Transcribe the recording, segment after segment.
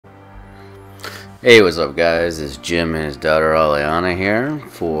Hey, what's up, guys? It's Jim and his daughter Aliana here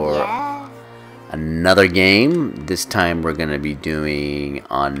for Yeah. another game. This time we're going to be doing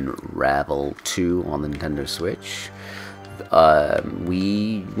Unravel 2 on the Nintendo Switch.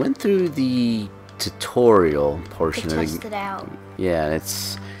 We went through the tutorial portion To of test it out. Yeah,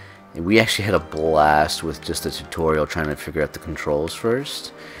 we actually had a blast with just the tutorial trying to figure out the controls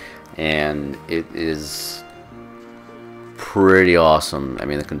first. And it is pretty awesome. I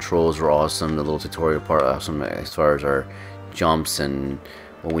mean, the controls were awesome, the little tutorial part awesome as far as our jumps and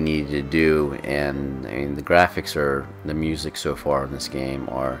what we needed to do, and I mean the graphics the music so far in this game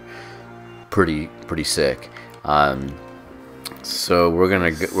are pretty sick. So we're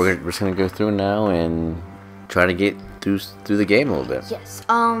just gonna go through now and try to get through the game a little bit. Yes.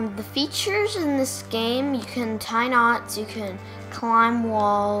 The features in this game, you can tie knots, you can climb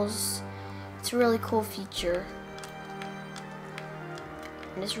walls. It's a really cool feature.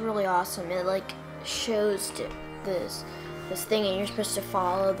 And it's really awesome. It like shows this thing, and you're supposed to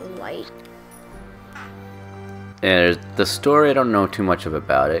follow the light. And the story, I don't know too much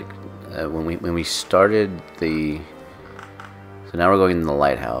about it. When we started so now we're going in the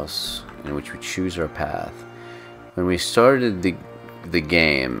lighthouse, in which we choose our path. When we started the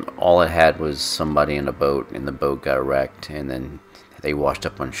game, all it had was somebody in a boat, and the boat got wrecked, and then they washed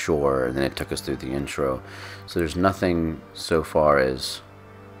up on shore, and then it took us through the intro. So there's nothing so far as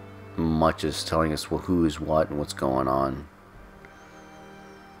much as telling us who is what and what's going on.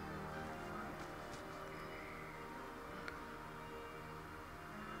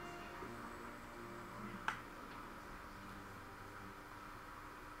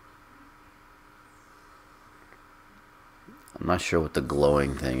 I'm not sure what the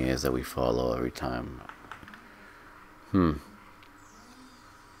glowing thing is that we follow every time.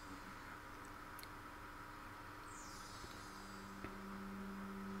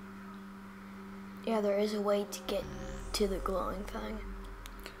 Yeah, there is a way to get to the glowing thing.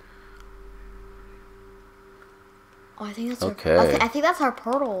 Oh, I think that's Okay. I think that's our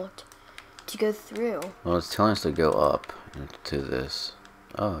portal to go through. Well, it's telling us to go up into this.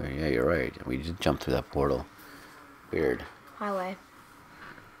 Oh, yeah, you're right. We did jump through that portal. Weird. Highway.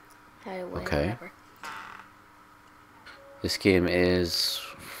 Okay. Whatever. This game is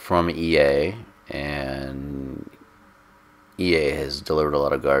from EA, and EA has delivered a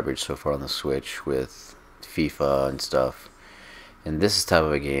lot of garbage so far on the Switch with FIFA and stuff. And this is the type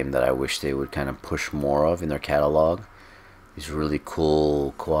of a game that I wish they would kind of push more of in their catalog. These really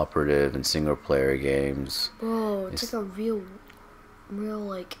cool cooperative and single player games. Bro, it's like a real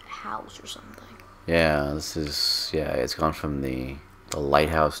like house or something. Yeah, it's gone from the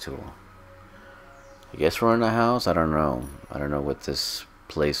lighthouse to, I guess we're in a house? I don't know. I don't know what this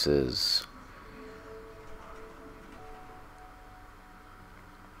place is.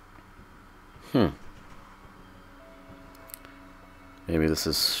 Maybe this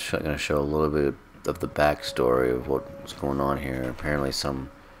is going to show a little bit of the backstory of what's going on here. Apparently some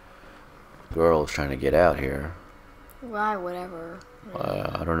girl is trying to get out here. Right, whatever.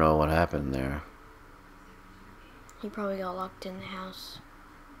 I don't know what happened there. He probably got locked in the house.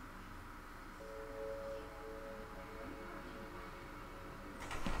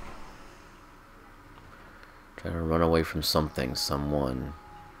 Trying to run away from something, someone.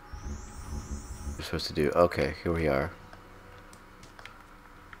 We're supposed to do. Okay, here we are.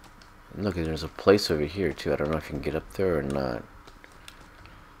 And look, there's a place over here too. I don't know if you can get up there or not.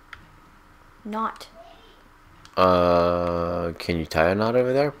 Not. Can you tie a knot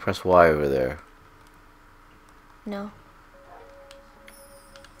over there? Press Y over there. No.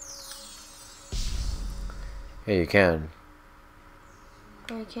 Yeah, you can.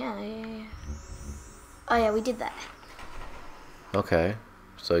 Oh, you can. Yeah. Oh yeah, we did that. Okay.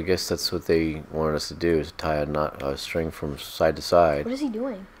 So I guess that's what they wanted us to do, is tie a string from side to side. What is he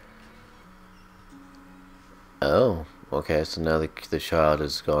doing? Oh, okay. So now the child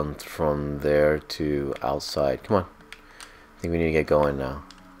has gone from there to outside. Come on. I think we need to get going now.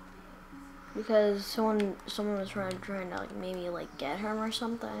 Because someone was trying to like maybe like get him or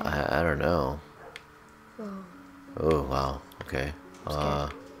something. I don't know. Oh. Oh wow. Okay. How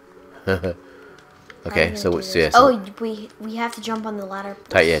are Okay. we So gonna do yeah. this? So Oh, we have to jump on the ladder.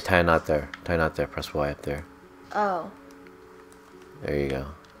 tie a knot there. Tie a knot there. Press Y up there. Oh. There you go.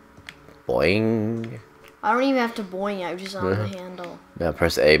 Boing. I don't even have to boing it. I'm just on the handle. Now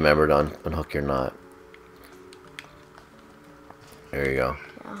press A. Remember to unhook your knot. There you go.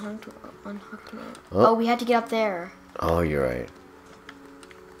 Yeah, unhooked it. Oh, we had to get up there. Oh, you're right.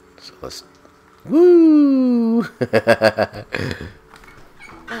 So let's. Woo!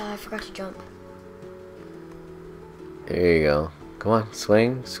 I forgot to jump. There you go. Come on,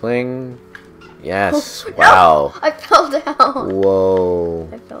 swing, swing. Yes. No! Wow. I fell down. Whoa.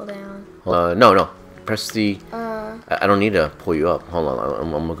 I fell down. No. Press the... Uh, I don't need to pull you up. Hold on.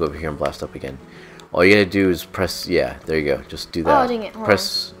 I'm gonna go over here and blast up again. All you gotta do is press... Yeah, there you go. Just do that. Oh, dang it. Hold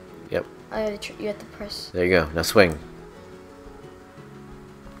press... Yep. you have to press. There you go. Now swing.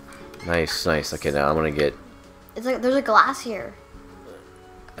 Nice. Okay, now I'm gonna get... It's like there's a glass here.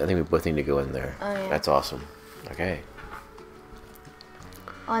 I think we both need to go in there. Oh, yeah. That's awesome. Okay.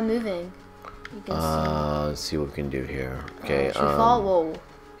 Oh, I'm moving. You can see. Let's see what we can do here. Okay. Should we fall? Whoa.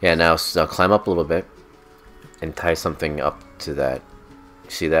 Yeah. Now climb up a little bit, and tie something up to that.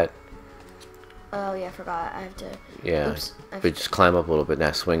 See that? Oh yeah, I forgot. I have to. Yeah. Oops, But just climb up a little bit.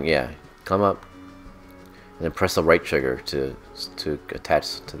 Now swing. Yeah. Climb up, and then press the right trigger to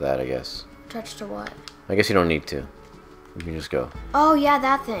attach to that. I guess. Touch to what? I guess you don't need to. You can just go. Oh yeah,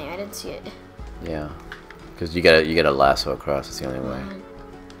 that thing. I didn't see it. Yeah. Because you gotta lasso across. It's the only way.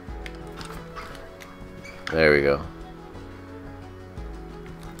 There we go.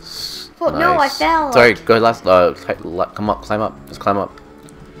 Oh no, I fell. Sorry, go ahead, come up, climb up. Just climb up.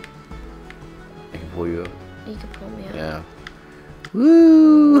 I can pull you up. You can pull me up. Yeah.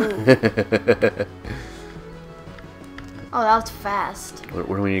 Woo! Oh, that was fast. Where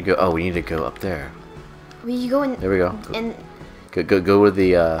do we need to go? Oh, we need to go up there. Well, you go in. There we go. And Go where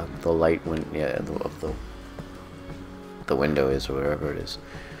the light the window is, or wherever it is.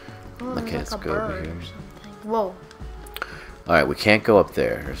 oh, Okay, like let's a go over bird here. or something. Whoa. Alright, we can't go up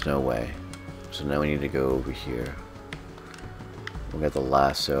there. There's no way. So now we need to go over here. We got the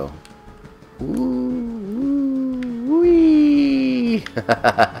lasso. Ooh, wee!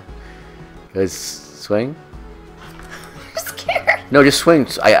 Guys, swing? I'm scared. No, just swing.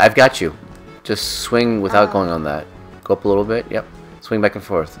 I've got you. Just swing without going on that. Go up a little bit. Yep. Swing back and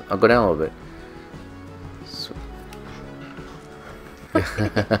forth. I'll go down a little bit.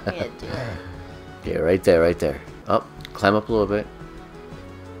 Can't do it. Okay, right there. Up. Climb up a little bit.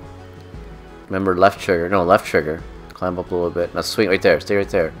 Remember left trigger. No, left trigger. Climb up a little bit. Now swing right there. Stay right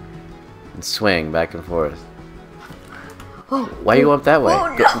there. And swing back and forth. Oh, Why you go up that way?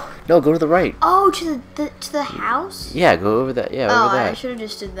 Oh, no, go to the right. Oh, to the house? Yeah, go over that. Yeah, Oh, over I that. should have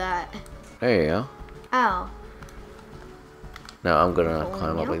just did that. There you go. Oh. Now I'm gonna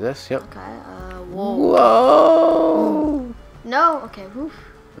climb up like this. Yep. Okay. Whoa. Whoa! No. Okay. Woof.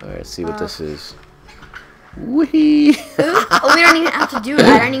 All right, let's see what this is. Whee! Oh, we don't even have to do it.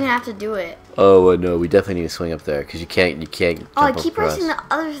 I don't even have to do it. Oh no, we definitely need to swing up there because you can't. Jump Oh, I keep across. pressing the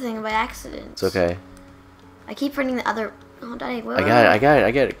other thing by accident. It's okay. I keep pressing the other. Oh, Daddy, wait, I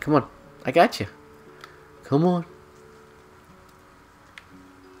got it. Come on, I got you. Come on.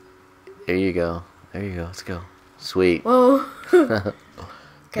 There you go. Let's go. Sweet. Whoa.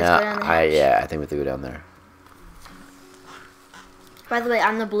 Yeah, Yeah, I think we have to go down there. By the way,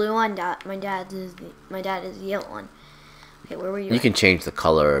 I'm the blue one. My dad is the yellow one. Okay, where were you? You can change the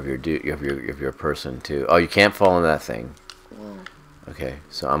color of your person too. Oh, you can't fall in that thing. Whoa. Okay,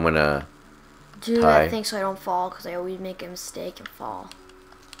 so I'm gonna Do tie. that thing so I don't fall, because I always make a mistake and fall.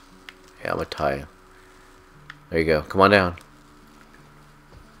 Yeah, I'm gonna tie. There you go. Come on down.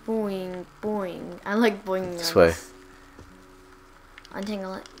 Boing, boing. I like boing. This way.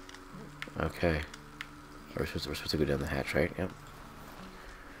 Untangle it. Okay. We're supposed to go down the hatch, right? Yep.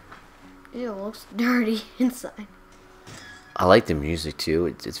 Ew, it looks dirty inside. I like the music too.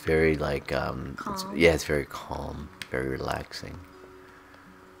 It's very like Calm. it's very calm, very relaxing.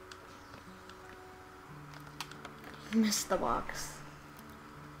 Missed the box.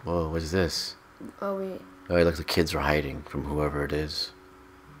 Whoa, what is this? Oh wait, Oh, it looks like the kids are hiding from whoever it is.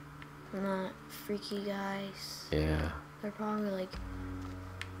 they're not freaky guys. Yeah. They're probably like,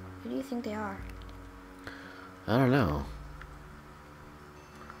 who do you think they are? I don't know.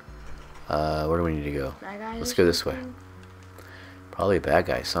 Where do we need to go? Bad guys? Let's or go this way. something? Probably a bad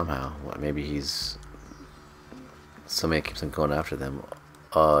guy somehow. Maybe he's... Somebody keeps on going after them.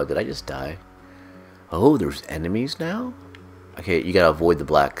 Did I just die? Oh, there's enemies now? Okay, you gotta avoid the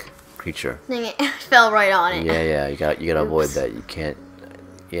black creature. Dang it, I fell right on it. Yeah, you gotta avoid Oops. that. You can't...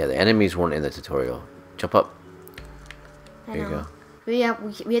 Yeah, the enemies weren't in the tutorial. Jump up. I There you know. go. We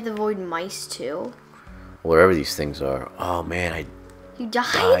have to avoid mice too. Wherever these things are. Oh man, You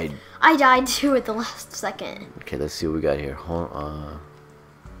died? died. I died too at the last second. Okay, let's see what we got here. Hold on.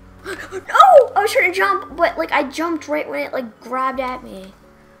 No! I was trying to jump, but like I jumped right when it like grabbed at me.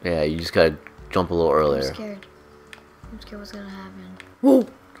 Yeah, you just gotta jump a little I'm earlier. scared. I'm scared what's gonna happen. Whoa!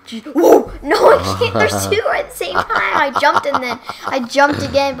 Whoa! No, I can't. There's two at the same time. I jumped and then I jumped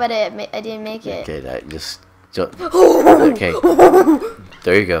again, but I didn't make it. Okay, that just jump. Okay,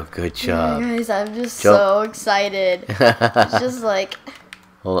 there you go. Good job. Guys, I'm just Jump. so excited. It's just like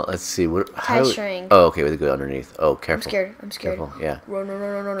Hold on, let's see. What? Tie string. Oh, okay. We have to go underneath. Oh, careful. I'm scared. I'm scared. Careful. Yeah. Run, run,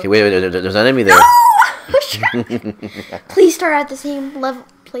 run, run, run. Okay, wait. There's an enemy there. Please start at the same level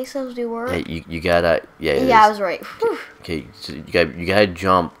place as we were. Yeah, you gotta. Yeah. Yeah, I was right. Whew. Okay, so you gotta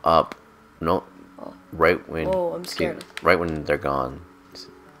jump up. No. Oh. Right when. Oh, I'm scared. Right when they're gone.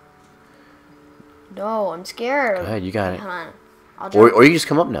 No, I'm scared. Go ahead, you got it. Hold on. I'll jump. Or you just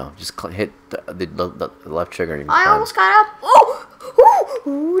come up now. Just hit the left trigger. And you I climb. almost got up. Oh!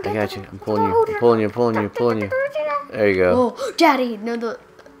 Ooh, I got you. I'm pulling you. I'm pulling you. Pulling you. There you go. Oh, Daddy, no,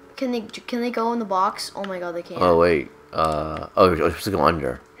 can they go in the box? Oh my God, they can't. Oh wait. Oh, you're supposed to go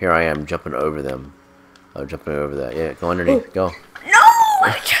under. Here I am jumping over them. Oh, jumping over that. Yeah, go underneath. Go. No!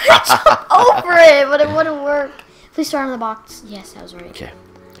 I tried to jump over it, but it wouldn't work. Please start on the box. Yes, I was right. Okay.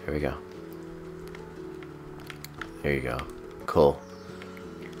 Here we go. There you go. Cool.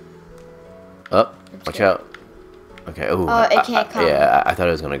 Up. Watch out. Okay. Ooh, Oh, it can't come. Yeah, I thought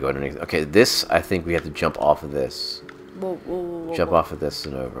it was gonna go underneath. Okay, this I think we have to jump off of this. Whoa, Jump off of this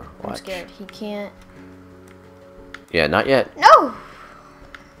and over. Watch. I'm scared. He can't. Yeah, not yet. No!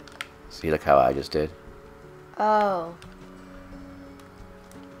 See, look how I just did. Oh.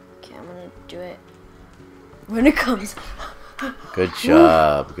 Okay, I'm gonna do it when it comes. Good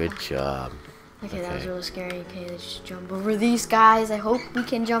job. Good job. Okay, that was really scary. Okay, let's just jump over these guys. I hope we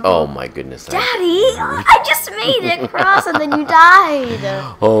can jump Oh over. my goodness. Daddy, I just made it across and then you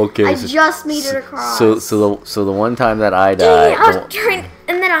died. Okay. I just made it across. So the one time that I Dang, died. I was trying,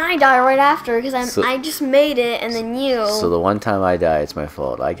 and then I die right after because I just made it and then you. So the one time I die, it's my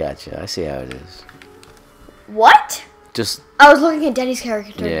fault. I got you. I see how it is. What? Just. I was looking at Daddy's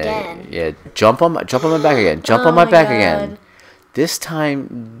character again. Yeah. Jump on my back again. Jump on my back again. This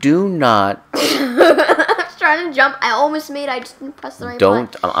time, do not. I was trying to jump. I almost made it. I just didn't press the right button.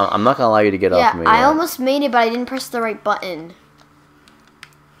 I'm not gonna allow you to get off me. Yeah, I almost made it, but I didn't press the right button.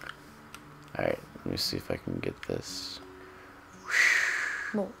 All right. Let me see if I can get this.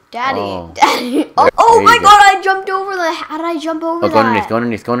 Oh, Daddy, Oh. Daddy. There Oh my you go. God! I jumped over the. How did I jump over that? Go underneath. Go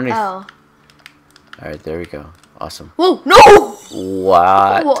underneath. Go underneath. Oh. All right. There we go. Awesome. Whoa! No!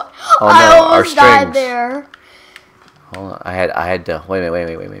 What? What? Oh no! I Our almost died strings. there. Hold on. I had to. Wait.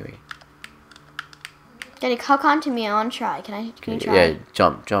 Daddy, hook on to me. I want to try. Can you try? Yeah.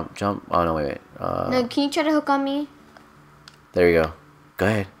 Jump. Oh no! Wait. No, can you try to hook on me? There you go. Go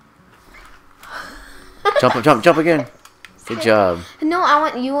ahead. Jump again. Good job. No, I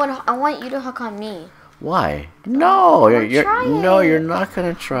want you to hook on me. Why? No, try you're it. not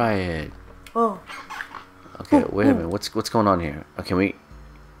gonna try it. Oh. Okay, wait a minute. What's going on here? Can we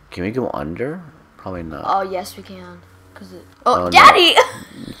go under? Probably not. Oh yes, we can. Oh, no. Daddy!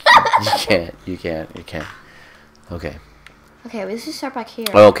 You can't. Okay. Okay, let's just start back here.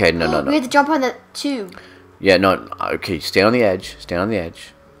 Okay, no. We have to jump on the tube. Yeah, no. Okay, stand on the edge. Stand on the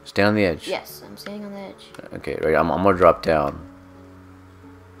edge. Yes, I'm standing on the edge. Okay, right. I'm gonna drop down.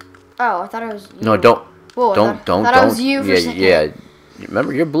 Oh, I thought it was you. No, don't. Whoa, don't. I thought it was you for a second. Yeah.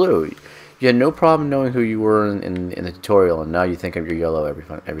 Remember, you're blue. You had no problem knowing who you were in the tutorial, and now you think you're yellow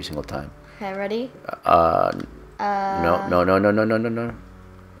every single time. Okay, ready? No.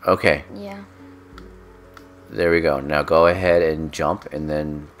 Okay. Yeah. There we go. Now go ahead and jump, and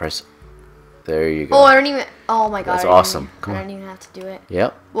then press. There you go. Oh, I don't even. Oh my God. That's awesome. I don't even have to do it.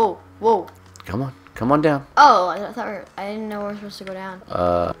 Yep. Whoa. Come on down. Oh, I didn't know we were supposed to go down.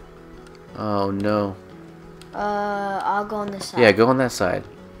 Oh no. I'll go on this side. Yeah, go on that side.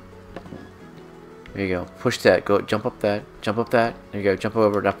 There you go. Push that. Go. Jump up that. There you go. Jump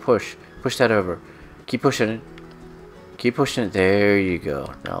over. Now push. Push that over. Keep pushing it. There you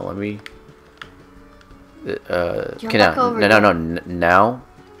go. Now let me. Jump back over. No. Now.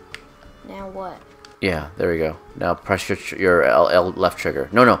 Now what? Yeah. There we go. Now press your L left trigger.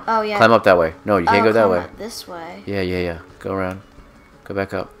 No. Oh yeah. Climb up that way. No, you can't go that way. This way. Yeah. Go around. Go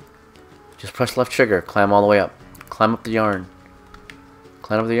back up. Just press left trigger. Climb all the way up. Climb up the yarn.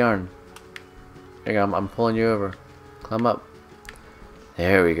 There you go. I'm pulling you over. Climb up.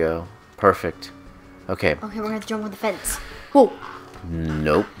 There we go. Perfect. Okay. Okay, we're gonna have to jump on the fence. Whoa.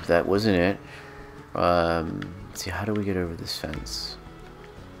 Nope, that wasn't it. Let's see, how do we get over this fence?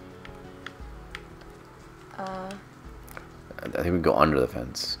 I think we can go under the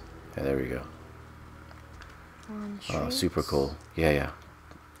fence. Yeah, there we go. Oh, super cool. Yeah.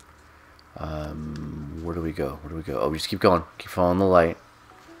 Where do we go? Oh, we just keep going. Keep following the light.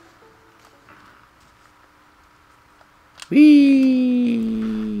 Whee!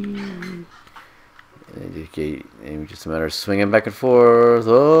 Okay, and just a matter of swinging back and forth.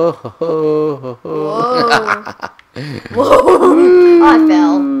 Oh, ho, ho, ho. Whoa! Whoa! Oh, I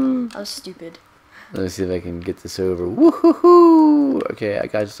fell. I was stupid. Let me see if I can get this over. Woohoo! Okay, I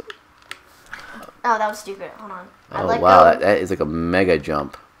got. Oh, that was stupid. Hold on. Oh wow, that is like a mega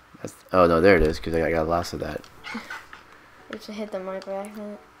jump. Oh no, there it is. Because I got lots of that. I just hit the mic by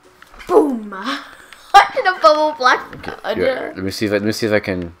accident. Boom! I did a bubble black under. Here, let me see if I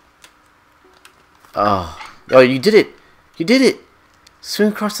can. Oh, you did it! You did it! Swing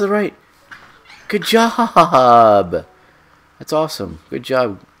across to the right. Good job. That's awesome. Good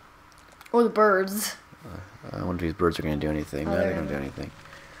job. Or the birds. I wonder if these birds are gonna do anything. No, they're gonna do anything.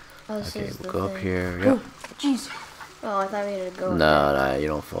 Oh, Okay, we'll go up here. Yep. Jeez. Oh, I thought we had to go. No, you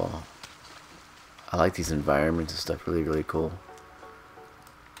don't fall. I like these environments and stuff. Really, really cool.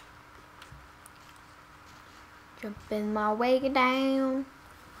 Jumping my way down.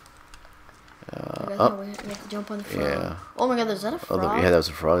 We have to jump on the frog. Yeah. Oh my god, is that a frog? Oh, yeah, that was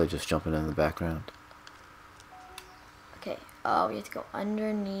a frog. They're just jumping in the background. Okay. Oh, we have to go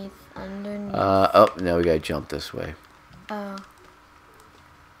underneath. Oh, now we gotta jump this way. Oh.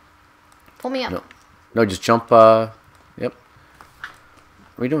 Pull me up. No, just jump. Yep. What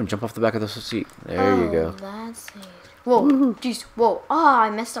are you doing? Jump off the back of the seat. There you go. That's it. Whoa, jeez, whoa. Oh, I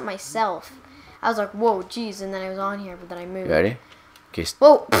messed up myself. I was like, whoa, jeez, and then I was on here, but then I moved. You ready? Okay.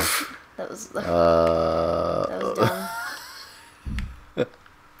 Whoa. That was dumb.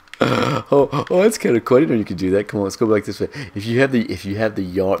 oh, that's kind of cool. I didn't know you could do that. Come on, let's go back this way. If you have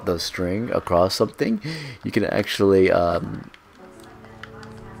the string across something, you can actually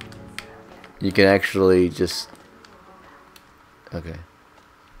just. Okay.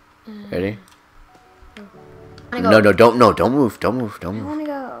 Ready? No, don't move. Don't move. I want to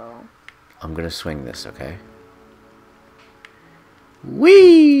go. I'm gonna swing this, okay?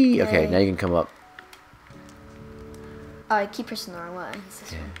 Whee! Okay, now you can come up. Oh, I keep pressing the wrong one.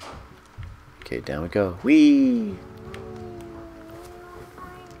 Yeah. Okay, down we go. Whee!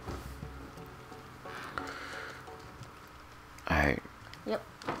 Alright. Yep.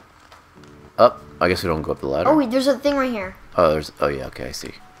 Up. I guess we don't go up the ladder. Oh, wait, there's a thing right here. Oh, yeah, okay, I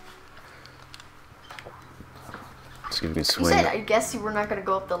see. Let's see if we can swing. You said, I guess you were not going to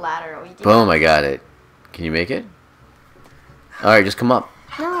go up the ladder. Boom, I got it. Can you make it? Alright, just come up.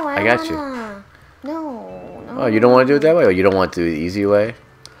 No, I got you. No. Oh, you don't want to do it that way? Or you don't want to do it the easy way?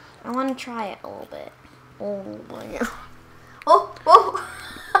 I want to try it a little bit. Oh, my God. Oh.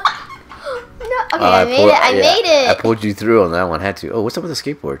 No, okay, I made it. I pulled you through on that one. Had to. Oh, what's up with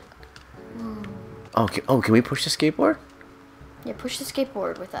the skateboard? Oh, can we push the skateboard? Yeah, push the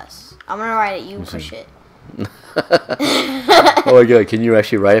skateboard with us. I'm gonna ride it. You push it. Oh my god, can you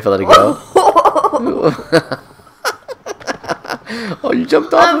actually ride it if I let it go? Oh, you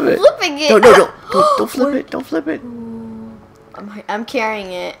jumped off of it. I'm flipping it. No, don't flip it. Don't flip it. I'm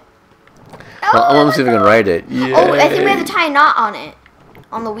carrying it. I want to see if I can ride it. Yay. Oh, I think we have to tie a knot on it,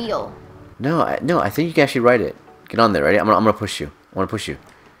 on the wheel. No, I think you can actually ride it. Get on there, ready? I'm gonna push you. I want to push you.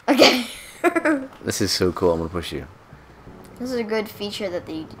 Okay. This is so cool. I'm gonna push you. This is a good feature that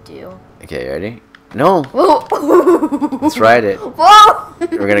they do. Okay, ready? No. Whoa. Let's ride it. Whoa.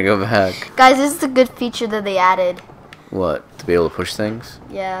 We're gonna go back. Guys, this is a good feature that they added. What? To be able to push things?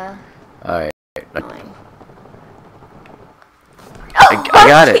 Yeah. All right. Annoying. I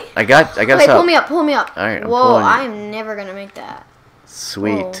got it. I got Okay, us up. pull me up. All right, I'm Whoa, pulling you. I am never gonna make that.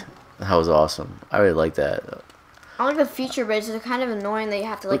 Sweet. Whoa. That was awesome. I really like that. I like the feature, but it's kind of annoying that you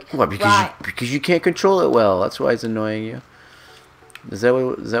have to like. What? Because you can't control it well. That's why it's annoying you. Is that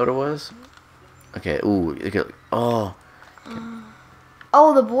what it was? Okay. Ooh. Oh.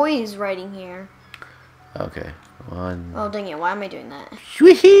 Oh, the boy is riding here. Okay. One. Oh dang it! Why am I doing that?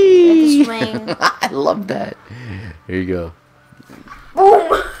 Swing. Swing. I love that. Here you go.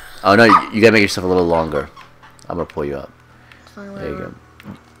 Boom. Oh no! You gotta make yourself a little longer. I'm gonna pull you up. Fine, There you go.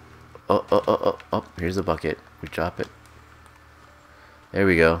 Oh! Here's the bucket. We drop it. There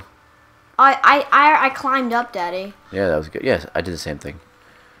we go. I climbed up, Daddy. Yeah, that was good. Yes, I did the same thing.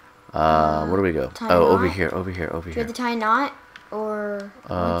 Where do we go? Oh, over here. Do you have to tie a knot or?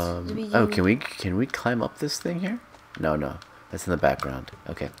 Oh, can we climb up this thing here? No, that's in the background.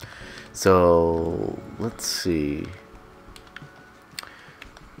 Okay, so let's see.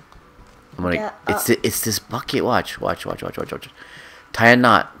 I'm gonna. It's this bucket. Watch. Tie a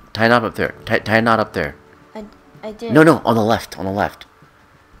knot. Tie a knot up there. Tie a knot up there. I did. No, on the left.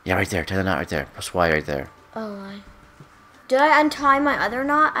 Yeah, right there. Tie the knot right there. Press Y right there. Oh, did I untie my other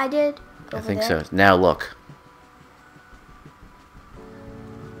knot? I did. I think so. Now look.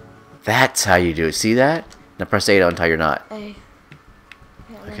 That's how you do it. See that? Now press A to untie your knot.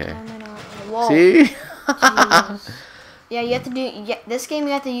 Okay. Whoa. See? Yeah, you have to do. Yeah, this game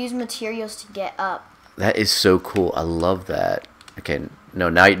you have to use materials to get up. That is so cool. I love that. Okay, no,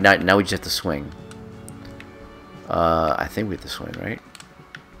 now we just have to swing. I think we have to swing, right?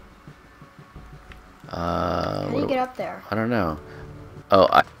 How do you get up there? I don't know.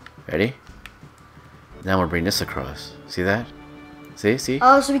 Oh, ready? Now I'm gonna bring this across. See that? See?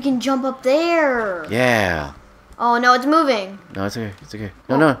 Oh, so we can jump up there. Yeah. Oh no, it's moving. No, it's okay. It's okay.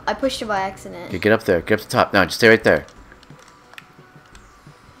 No. I pushed it by accident. Okay, get up there. Get up to the top. No, just stay right there.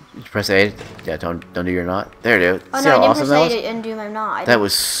 Did you press A? Yeah, don't do your knot. There it is. Oh See no, I how didn't awesome press that A was? to undo my knot. That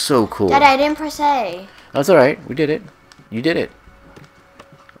was so cool. Dad, I didn't press A. That's alright. We did it. You did it.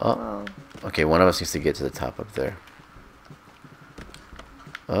 Oh. Oh. Okay, one of us needs to get to the top up there.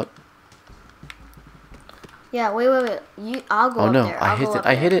 Up. Yeah, wait. I'll go Oh up no, there.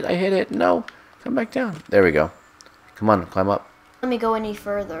 I hit it. No. Come back down. There we go. Come on, climb up. Let me go any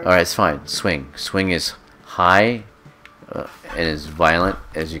further. Alright, it's fine. Swing. Swing as high and as violent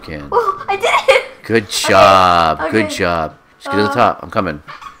as you can. Oh, I did it! Good job. Okay. Good job. Just get to the top. I'm coming.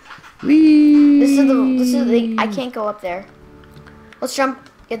 Whee! This is the, I can't go up there. Let's jump.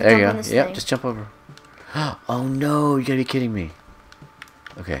 Get the There you jump go. in this Yep, thing. just jump over. Oh no, you gotta be kidding me.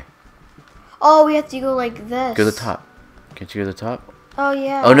 Okay. Oh, we have to go like this. Go to the top. Can't you go to the top? Oh,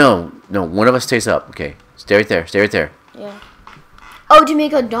 yeah. Oh no. No, one of us stays up. Okay. Stay right there. Stay right there. Yeah. Oh, to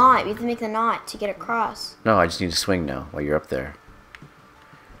make a knot. We have to make the knot to get across. No, I just need to swing now while you're up there.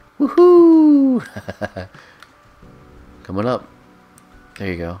 Woohoo! Coming up. There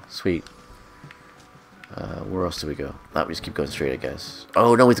you go. Sweet. Where else do we go? No, we just keep going straight, I guess.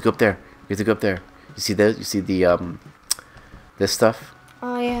 Oh no, we have to go up there. We have to go up there. You see that? You see the this stuff?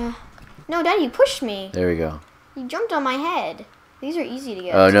 Oh, yeah. No, Daddy, you pushed me. There we go. You jumped on my head. These are easy to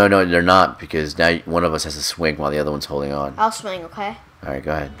get. Oh no, they're not, because now one of us has to swing while the other one's holding on. I'll swing, okay? All right,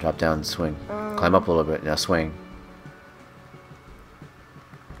 go ahead. Drop down and swing. Climb up a little bit. Now swing.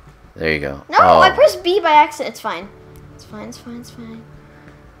 There you go. No, Oh. I pressed B by accident. It's fine. It's fine. It's fine. It's fine.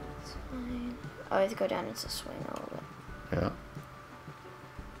 It's fine. Oh, I have to go down and swing a little bit. Yeah.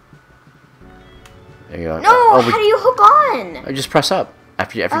 There you go. No, Oh, how do you hook on? just press up.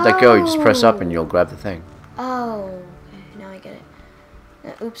 After you let go, you just press up and you'll grab the thing. Oh, okay. Now I get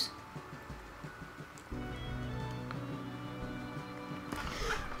it. Oops.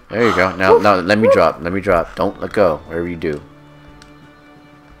 There you go. Now let me drop. Let me drop. Don't let go. Whatever you do.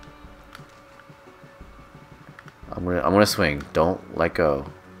 I'm gonna swing. Don't let go.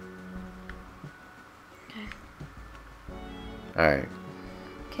 Okay. All right.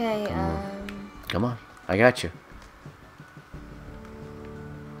 Okay. Come on. I got you.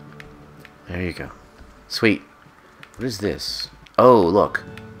 There you go. Sweet. What is this? Oh, look.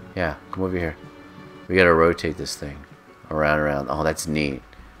 Yeah, come over here. We gotta rotate this thing around and around. Oh, that's neat.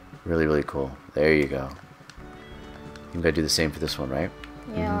 Really, really cool. There you go. You gotta do the same for this one, right?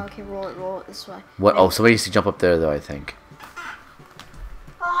 Yeah. Okay. Roll it this way. What? Oh, somebody needs to jump up there, though, I think.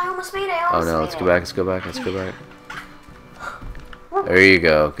 Oh, I almost made it. Oh, no. Let's go back. Let's go back. Let's go back. There you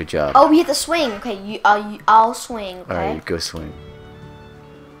go. Good job. Oh, we have to swing. Okay. I'll swing. Okay. All right, go swing.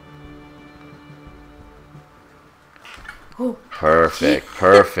 Oh. Perfect,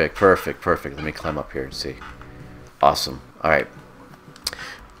 perfect, perfect, perfect. Let me climb up here and see. Awesome. All right,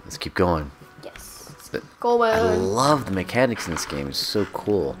 let's keep going. Yes. The- Go I away. love the mechanics in this game. It's so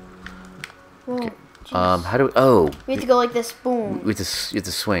cool. Whoa, Okay. jeez. How do we? Oh, We have to go like this. Boom. you have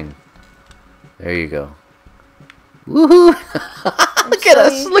to swing. There you go. Woohoo! Look at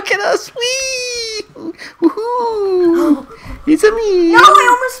us! Look at us! Wee! Woohoo! It's a me! No, I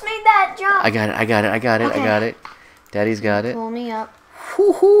almost made that jump. I got it! I got it! I got it! Okay. I got it! Daddy's got it. Pull me up.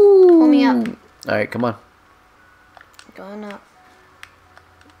 Woohoo! Pull me up. All right, come on. Going up.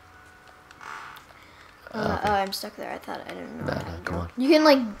 Oh, I'm stuck there. I thought I didn't know. No, come on. You can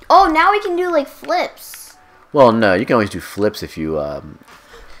like. Oh, now we can do like flips. Well, no, you can always do flips if you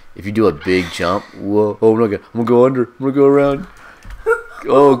do a big jump. Whoa! Oh, I'm gonna go under. I'm gonna go around.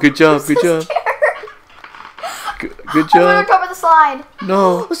 Oh, good job! Good job! Good I'm job! on top of the slide.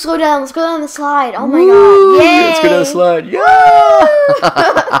 No! Let's go down. Let's go down the slide. Oh my Woo! god! Yay! Let's go down the slide. Yeah!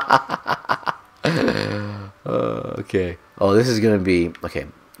 Okay. Oh, this is gonna be okay.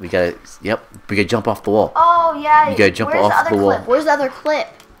 We gotta. Yep. We gotta jump off the wall. Oh yeah. You gotta jump Where's off the the other wall. clip? Where's the other clip?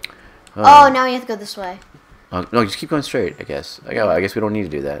 Oh, now you have to go this way. No, just keep going straight. I guess. I guess we don't need to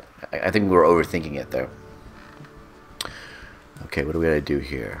do that. I think we're overthinking it though. Okay, what do we gotta do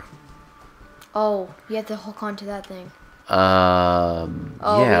here? Oh, you have to hook onto that thing. Oh,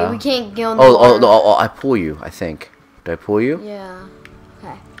 yeah. we can't go in the Oh, water. no, I pull you, I think. Do I pull you? Yeah.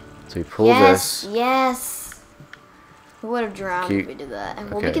 Okay. So we pull Yes. this. Yes. We would have drowned Can if you- we did that.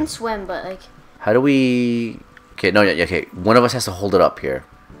 And well, we okay. can swim, but like. How do we... Okay, no, yeah, okay. One of us has to hold it up here.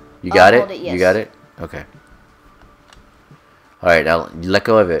 You got I'll it? hold it, yes. You got it? Okay. Alright, now you let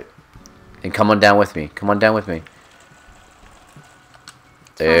go of it. And come on down with me. Come on down with me.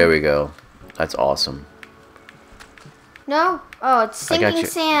 There we go. That's awesome. No. Oh, it's I got sinking you.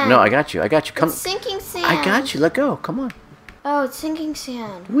 sand. No, I got you. I got you. Come. It's sinking sand. I got you. Let go. Come on. Oh, it's sinking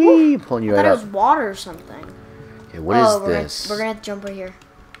sand. Whee! Pulling you I right thought up. it was water or something. Okay, what is this? We're gonna have to jump right here.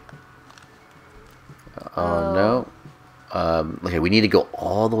 Oh no. Okay, we need to go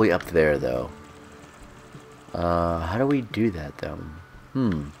all the way up there though. How do we do that though?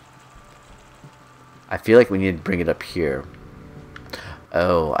 I feel like we need to bring it up here.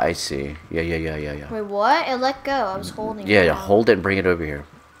 Oh, I see. Yeah. Wait, what? It let go. I was holding it. Yeah, hold it and bring it over here.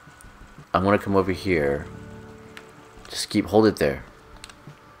 I'm gonna come over here. Just hold it there.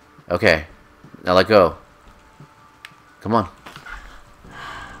 Okay. Now let go. Come on.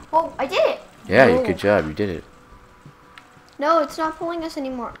 Oh, I did it. Yeah, No. good job. You did it. No, it's not pulling us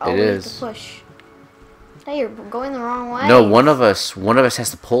anymore. Oh, It we have is. to push. Hey, you're going the wrong way. No, one of us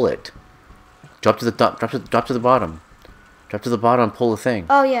has to pull it. Drop to the top. Drop to the bottom. Drop to the bottom and pull the thing.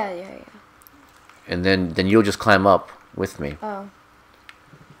 Oh yeah. And then you'll just climb up with me. Oh.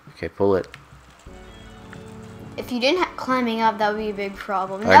 Okay, pull it. If you didn't have climbing up, that would be a big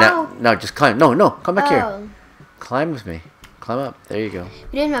problem. All right, No. no, just climb. No, come back here. Oh. Climb with me. Climb up. There you go.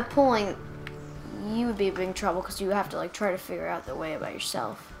 If you didn't have pulling, you would be in big trouble because you would have to like try to figure out the way by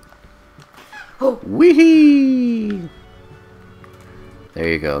yourself. Oh. Wee! There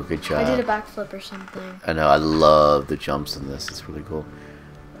you go. Good job. I did a backflip or something. I know. I love the jumps in this. It's really cool.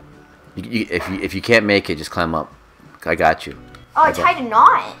 If you can't make it, just climb up. I got you. Oh, I tied a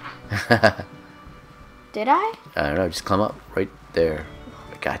knot. Did I? I don't know. Just climb up right there.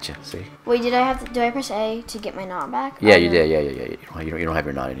 I got you. See? Wait, did I press A to get my knot back? Yeah, Oh, you no. did. Yeah. You don't have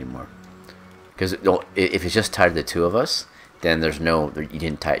your knot anymore. Because if it's just tied to the two of us, then there's no. You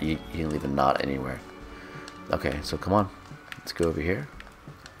didn't leave a knot anywhere. Okay, so come on. Let's go over here.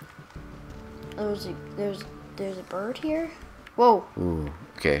 There's a bird here. Whoa. Ooh.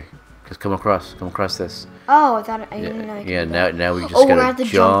 Okay. Just come across this. Oh, I thought I didn't know. I could Yeah. do that. Now we just Oh, we're gotta gonna have to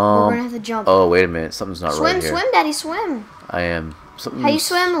jump. jump. We're gonna have to jump. Oh, wait a minute. Something's not right here. Swim, Daddy, swim. I am. Something. How you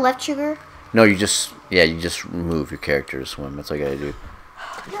swim? Left trigger. No, you just move your character to swim. That's all you gotta do.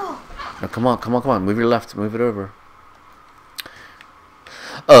 No. No, come on. Move your left. Move it over.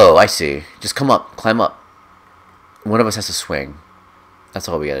 Oh, I see. Just come up. Climb up. One of us has to swing. That's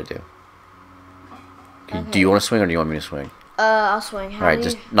all we gotta do. Okay. Do you want to swing or do you want me to swing? I'll swing. How All right, do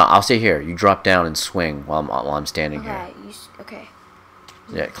you... no. I'll stay here. You drop down and swing while I'm standing here. Okay.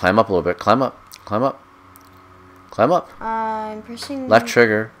 Yeah, climb up a little bit. Climb up. I'm pressing... Left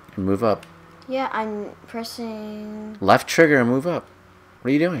trigger and move up. Yeah, I'm pressing... Left trigger and move up. What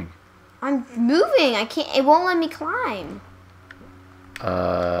are you doing? I'm moving. I can't... It won't let me climb.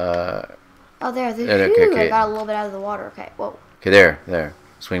 Uh... Oh, there. Okay. I got a little bit out of the water. Okay, whoa. Okay, there.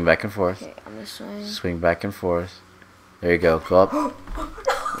 Swing back and forth. Okay, I'm gonna swing. Swing back and forth. There you go. Go up.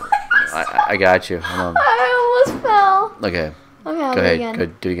 I got you. Hold on. I almost fell. Okay. Okay, I'll Go do ahead. it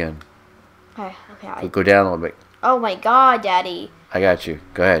again. Do it again. Okay. Go down a little bit. Oh my God, Daddy. I got you.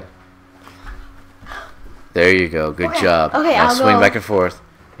 Go ahead. There you go. Good job. Okay, now I'll swing go. back and forth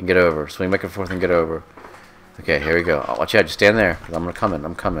and get over. Swing back and forth and get over. Okay, here we go. Oh, watch out. Just stand there. I'm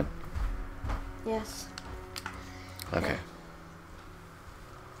coming. Yes. Okay.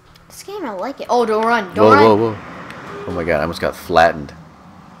 This game, I like it. Oh, don't run. Don't run. Whoa. Oh my God, I almost got flattened.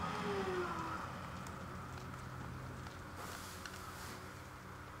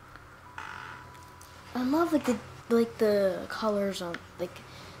 I love the colors on not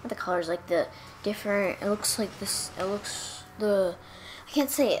the colors, like the different. It looks like this. It looks I can't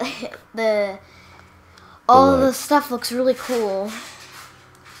say it. All the stuff looks really cool.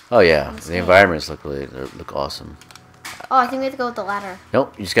 Oh yeah, the environments look awesome. Oh, I think we have to go with the ladder.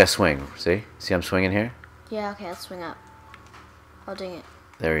 Nope, you just gotta swing. See I'm swinging here. Yeah. Okay, let's swing up. Oh, dang it.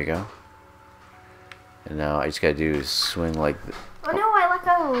 There you go. And now I just gotta do is swing like. Oh no, I let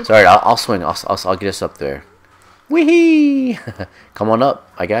go. Sorry, I'll swing. I'll get us up there. Wee! Come on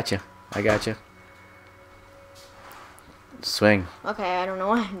up. I got you. Swing. Okay, I don't know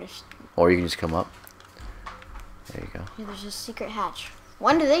why. Or you can just come up. There you go. Yeah, there's a secret hatch.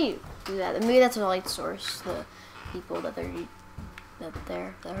 When do they do that? Maybe that's a light source. The people that are.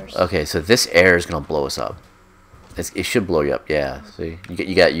 Okay, so this air is gonna blow us up. It should blow you up. Yeah. See,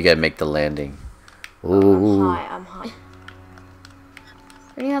 you got to make the landing. Ooh. I'm high.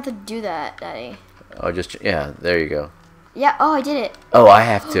 Why do you have to do that, Daddy? Oh, yeah. There you go. Yeah. Oh, I did it. Oh, I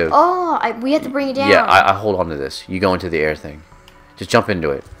have to. Oh, we have to bring it down. Yeah, I hold on to this. You go into the air thing. Just jump into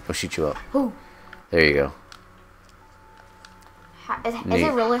it. It'll shoot you up. Ooh. There you go. Is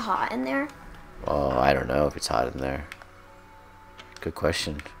it really hot in there? Oh, I don't know if it's hot in there. Good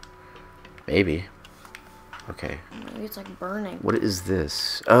question. Maybe. Okay. Maybe it's like burning. What is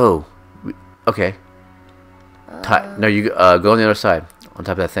this? Oh. Okay. No, you go on the other side. On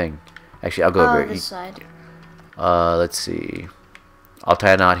top of that thing. Actually, I'll go over this side. Let's see. I'll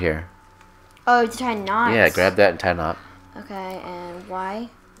tie a knot here. Oh, to tie knots. Yeah, grab that and tie a knot. Okay, and why?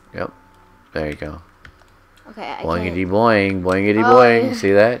 Yep. There you go. Okay, I Boingity can't. boing, boingity boing. Yeah.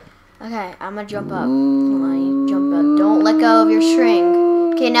 See that? Okay, I'm gonna jump up. Hold on, you jump up. Don't let go of your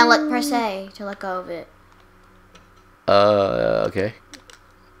string. Okay, now press A to let go of it. Okay.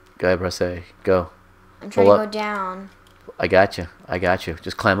 Go ahead, press A. Go. I'm trying to go down. I got you. I got you.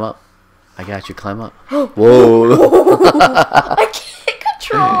 Just climb up. I got you. Climb up. Whoa. I can't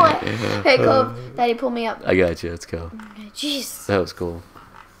control it. Hey, go. Daddy, pull me up. I got you. Let's go. Jeez. That was cool.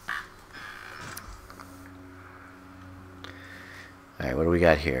 Alright, what do we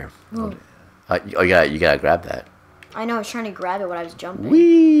got here? You gotta grab that. I know, I was trying to grab it when I was jumping.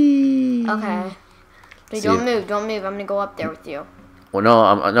 Whee! Okay. But don't move, don't move. I'm gonna go up there with you. Well, no,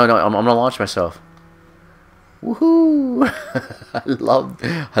 I'm gonna launch myself. Woohoo! I love.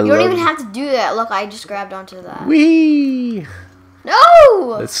 You don't even have to do that. Look, I just grabbed onto that. Whee!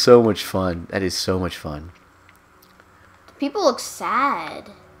 No! That's so much fun. That is so much fun. People look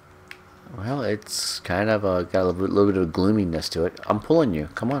sad. Well, it's kind of got a little bit of gloominess to it. I'm pulling you.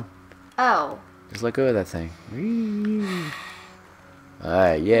 Come on. Oh. Just let go of that thing. Whee!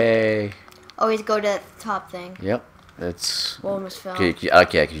 Alright, yay. Always go to the top thing. Yep. It's... Well, almost fell.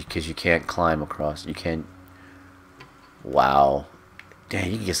 Okay, because you can't climb across. You can't... Wow.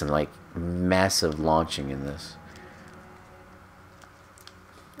 Dang, you can get some, like, massive launching in this.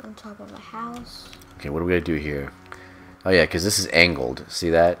 On top of a house. Okay, what are we going to do here? Oh, yeah, because this is angled. See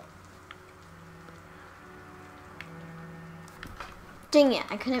that? Dang it,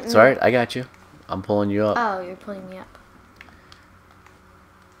 I couldn't move. It's alright, I got you. I'm pulling you up. Oh, you're pulling me up.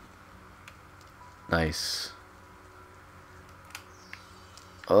 Nice.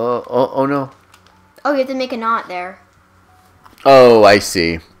 Oh no. Oh, you have to make a knot there. Oh, I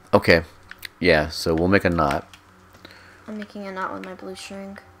see. Okay. Yeah, so we'll make a knot. I'm making a knot with my blue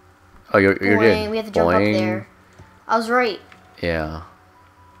string. Oh, you're Boing. good. We have to jump up there. I was right. Yeah.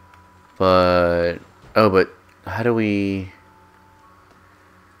 But... Oh, but how do we...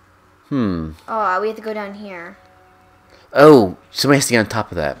 Oh, we have to go down here. Oh, somebody has to get on top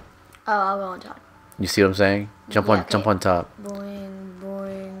of that. Oh, I'll go on top. You see what I'm saying? Jump Yeah, on, jump on top. Boing,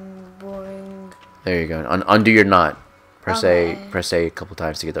 boing, boing. There you go. Undo your knot. Press Okay. press A couple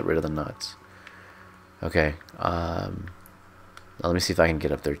times to get rid of the knots. Okay. Let me see if I can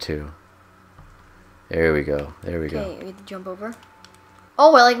get up there too. There we go. There we go. Okay, we have to jump over.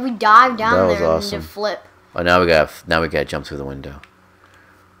 Oh, well, like we dived down That was there awesome. and to flip. Oh, now we gotta jump through the window.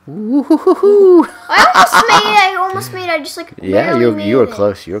 Woo-hoo-hoo-hoo. I almost made it. I just like Yeah, barely you were made it.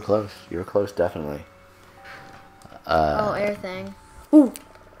 close. You were close. You were close, definitely. Oh, air thing. Ooh.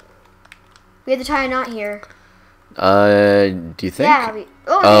 We have to tie a knot here. Do you think? Yeah.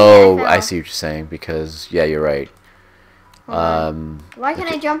 Oh, yeah, I see what you're saying. Because yeah, you're right. Why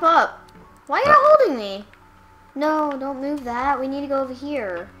can't I jump up? Why are you holding me? No, don't move that. We need to go over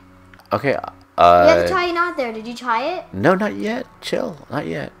here. Okay. We have to tie a knot there. Did you tie it? No, not yet. Chill. Not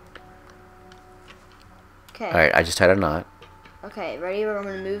yet. Okay. All right, I just tied a knot. Okay, ready? We're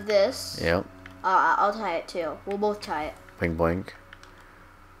gonna move this. Yep. I'll tie it too. We'll both tie it. Boing boing.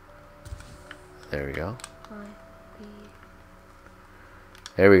 There we go.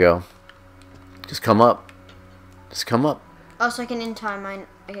 There we go. Just come up. Just come up. Oh, so I can untie mine.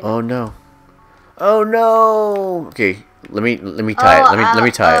 Oh no. Oh no. Okay, let me tie it. Let me tie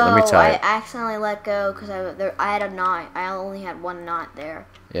it. Let me tie I it. accidentally let go because I had a knot. I only had one knot there.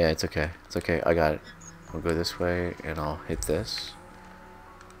 Yeah, it's okay. It's okay. I got it. We'll go this way, and I'll hit this.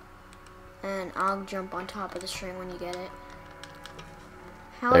 And I'll jump on top of the string when you get it.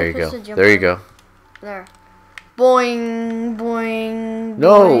 How There am I you go. supposed to jump There you on? go. There. Boing, boing.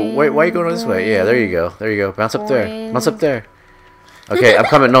 No, boing, wait. Why are you going this way? Yeah, there you go. There you go. Bounce up there. Boing. Bounce up there. Okay, I'm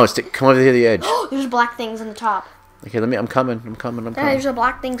coming. No, come over here to the edge. There's black things on the top. Okay, I'm coming. I'm coming. I'm Yeah, coming. there's a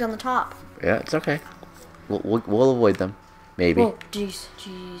black things on the top. Yeah, it's okay. We'll avoid them. Maybe. Oh, jeez,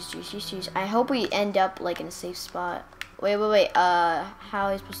 jeez. I hope we end up like in a safe spot. Wait. How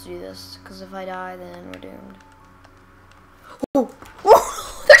are you supposed to do this? Because if I die, then we're doomed. Oh,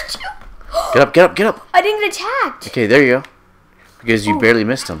 there's two. Get up. I didn't get attacked. Okay, there you go. Because you barely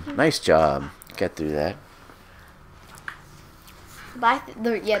missed him. Nice job. Get through that.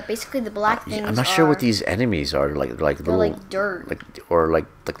 Basically the black things. I'm not sure what these enemies are. Like They're little, like dirt.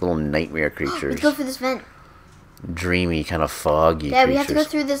 like little nightmare creatures. Let's go through this vent. Dreamy, kind of foggy. Yeah, creatures. we have to go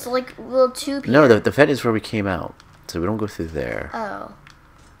through this like little tube here. No, the vent is where we came out, so we don't go through there. Oh.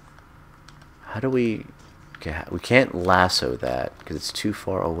 How do we? Okay, we can't lasso that because it's too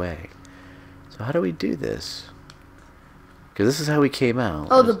far away. So how do we do this? Because this is how we came out.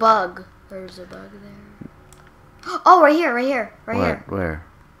 Oh, the bug. There's a bug there. Oh, right here, right here, right here. Where?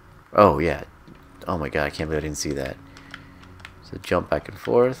 Oh, yeah. Oh my god, I can't believe I didn't see that. So jump back and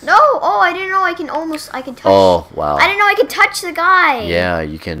forth. No! Oh, I didn't know I can touch. Oh, wow. I didn't know I could touch the guy. Yeah,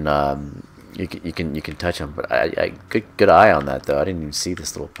 you can touch him, but I good eye on that though. I didn't even see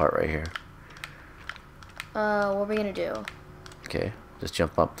this little part right here. What are we gonna do? Okay, just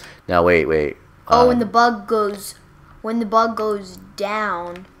jump up. Now wait. Oh, when the bug goes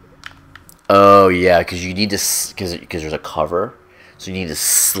down. Oh yeah, because you need to because there's a cover, so you need to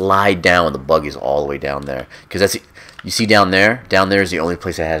slide down when the bug is all the way down there. Because that's you see down there. Down there is the only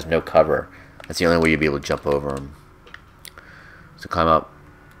place that has no cover. That's the only way you'll be able to jump over them. So climb up.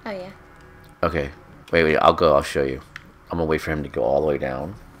 Oh yeah. Okay. Wait. I'll go. I'll show you. I'm gonna wait for him to go all the way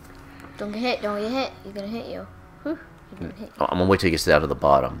down. Don't get hit. Don't get hit. He's gonna hit you. He's gonna hit you. I'm gonna wait till he gets down to the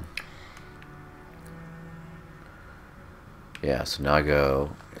bottom. Yeah. So now I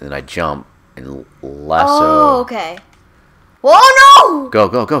go, and then I jump and lasso. Oh, okay. Oh no! Go.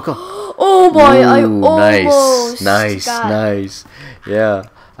 Oh boy! Ooh, I almost nice. Yeah.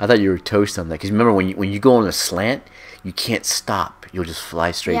 I thought you were toast on that. Because remember, when you go on a slant, you can't stop. You'll just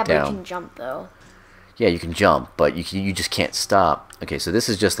fly straight down. Yeah, but you can jump though. Yeah, you can jump, but you just can't stop. Okay, so this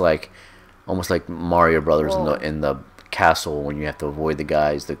is just like almost like Mario Brothers in the castle when you have to avoid the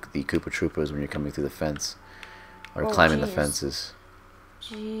guys, the Koopa Troopas when you're coming through the fence or climbing the fences.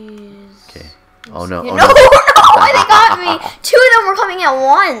 Jeez. Okay. Oh no! No! They got me. Two of them were coming at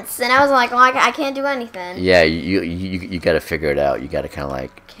once, and I was like, "Oh, I can't do anything." Yeah, you got to figure it out. You got to kind of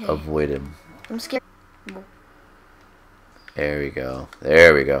like avoid him. I'm scared. There we go.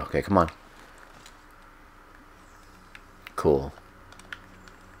 Okay, come on. Cool.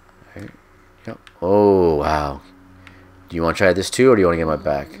 Right. Yep. Oh, wow. Do you want to try this too, or do you want to get my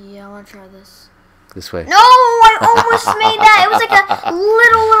back? Yeah, I want to try this. This way. No, I almost made that. It was like a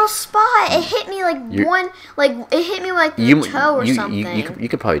little spot. It hit me it hit me like the toe or something. You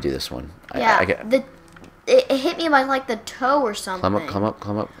could probably do this one. Yeah, it hit me by like the toe or something. Climb up.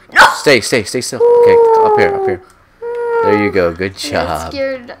 No! Stay still. Okay, up here. There you go. Good job. I got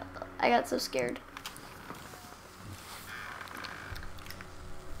scared. I got so scared.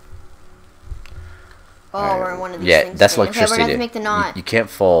 Oh, we're in one of these things. Yeah, that's again. electricity. Okay, we're gonna have to make the knot. You can't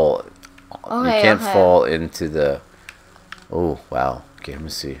fall. Okay, you can't fall into the. Oh wow. Okay, let me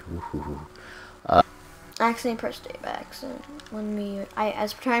see. I accidentally pressed A by accident. I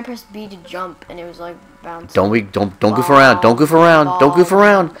was trying to press B to jump, and it was like bouncing. Don't goof around. Don't goof around. Don't goof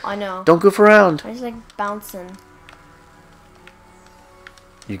around. I know. Don't goof around. I was like bouncing.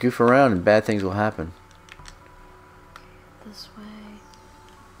 You goof around, and bad things will happen. This way.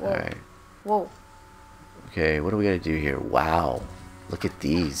 Whoa. All right. Whoa. Okay, what do we gotta do here? Wow, look at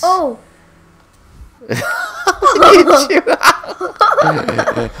these. Oh.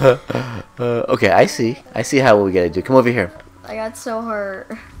 Okay, I see how we gotta do. Come over here. I got so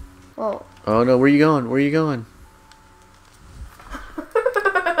hurt. Whoa. Oh no, where you going?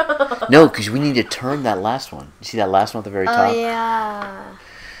 No, because we need to turn that last one. You see that last one at the very top? Oh yeah.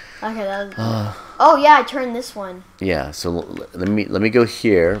 Okay, that was. Oh yeah, I turned this one. Yeah. So let me go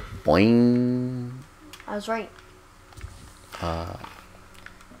here. Boing. I was right.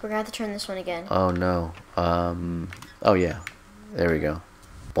 We're gonna have to turn this one again. Oh no. Oh yeah. There we go.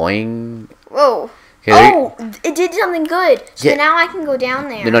 Boing. Whoa. Okay, oh, it did something good. So yeah. now I can go down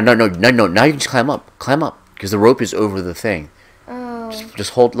there. No. Now you can just climb up. Because the rope is over the thing. Oh.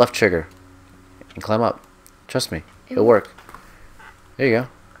 Just hold left trigger and climb up. Trust me, it'll work. There you go.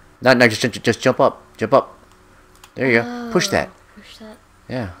 Now just jump up. There you go. Push that. Push that.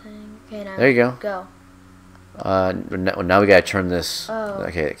 Yeah. Okay, now there you go. Go. Now we gotta turn this. Oh.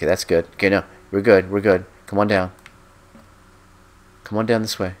 Okay, that's good. Okay, no, we're good. Come on down. Come on down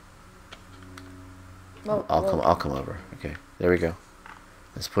this way. Whoa, I'll come over. Okay, there we go.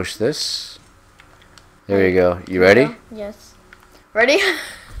 Let's push this. There you go. You ready? Yes. Ready?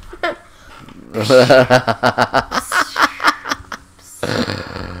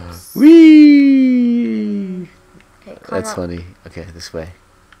 Whee! Okay, that's funny. Okay, this way.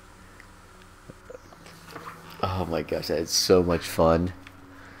 Oh my gosh, that's so much fun.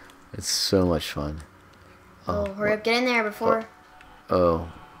 It's so much fun. Oh, hurry up, get in there before.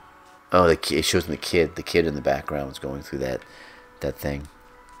 Oh, it shows me the kid in the background is going through that thing.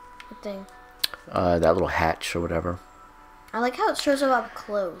 What thing? That little hatch or whatever. I like how it shows up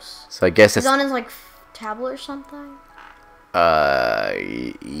close. So I guess it's on his like tablet or something.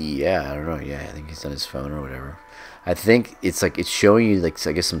 Yeah, I don't know. Yeah, I think he's on his phone or whatever. I think it's like it's showing you like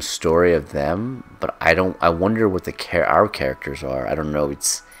I guess some story of them, but I wonder what our characters are. I don't know.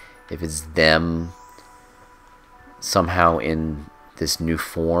 If it's them somehow in this new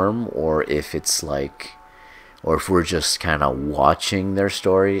form, or if it's like, or if we're just kind of watching their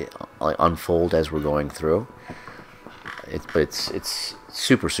story like unfold as we're going through. It's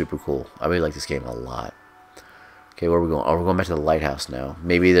super cool. I really like this game a lot. Okay, where are we going? Oh, we're going back to the lighthouse now.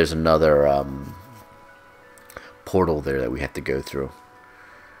 Maybe there's another portal there that we have to go through.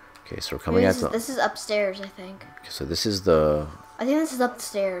 Okay, so we're coming out. This is upstairs, I think. Okay, so this is the. I think this is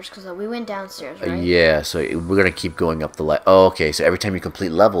upstairs because we went downstairs, right? Yeah, so we're gonna keep going up the light. Oh, okay. So every time you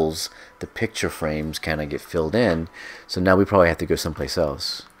complete levels, the picture frames kind of get filled in. So now we probably have to go someplace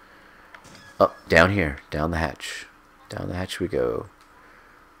else. Oh, down here, down the hatch. Down the hatch we go.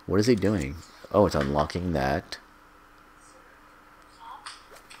 What is he doing? Oh, it's unlocking that.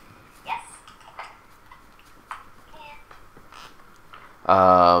 Yes.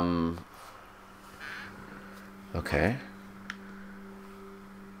 Okay.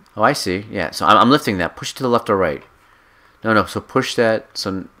 Oh, I see. Yeah, so I'm lifting that. Push it to the left or right. No, so push that.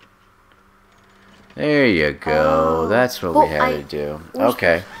 So there you go. That's what we had to do.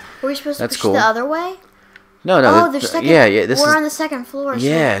 Okay. Were we supposed to That's push cool. the other way? No. Oh, there's second. Yeah. This we're is on the second floor.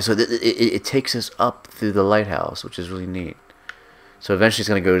 yeah. So it takes us up through the lighthouse, which is really neat. So eventually it's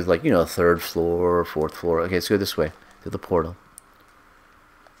gonna go to like third floor, fourth floor. Okay, let's go this way to the portal.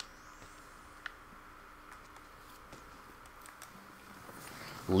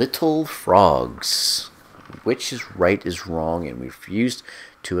 Little frogs. Which is right is wrong, and we refused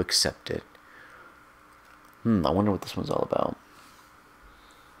to accept it. I wonder what this one's all about.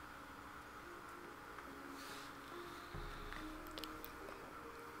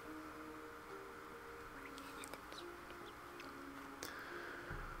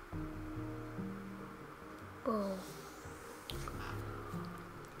 Oh.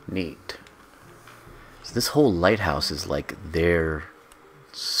 Neat. So this whole lighthouse is like their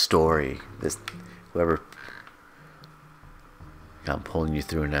story. This whoever I'm pulling you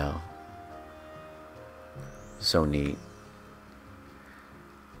through now. So neat.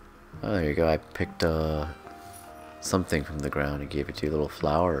 Oh, there you go. I picked something from the ground and gave it to you, a little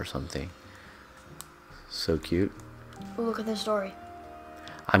flower or something. So cute. Oh, look at their story.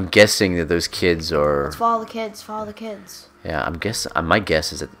 I'm guessing that those kids are. Let's follow the kids. Follow the kids. Yeah, my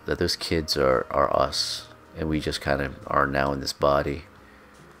guess is that those kids are us, and we just kind of are now in this body.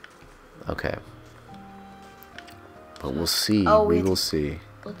 Okay. But we'll see. Oh, we will see.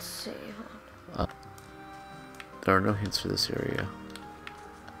 Let's see. There are no hints for this area.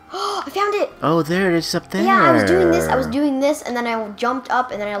 Oh, I found it. Oh, there it is up there. Yeah, I was doing this, and then I jumped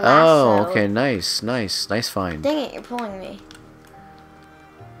up, and then I lassoed. Oh, okay, nice find. Dang it, you're pulling me.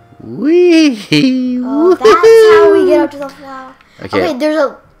 Wee. Oh, that's how we get up to the flower. Okay.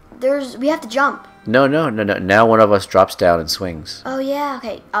 Okay, we have to jump. No. Now one of us drops down and swings. Oh yeah.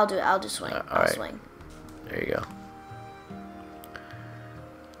 Okay, I'll do it. I'll just swing. I'll swing. There you go.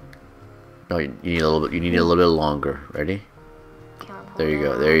 No, you need a little bit. You need a little bit longer. Ready? There you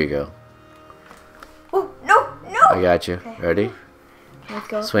go. There you go. Oh no! I got you. Okay. Ready? Let's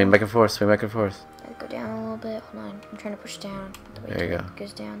go. Swing back and forth. Swing back and forth. Let's go down a little bit. Hold on. I'm trying to push down. There you go. It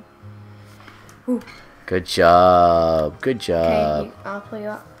goes down. Ooh. Good job. Good job. Okay, I'll pull you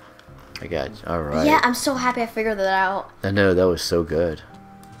up. I got you. All right. Yeah, I'm so happy I figured that out. I know, that was so good.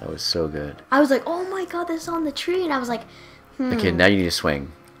 That was so good. I was like, oh my god, this is on the tree, and I was like, Okay, now you need to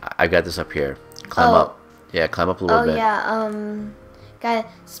swing. I got this up here. Climb up. Yeah, climb up a little bit. Oh yeah, guys,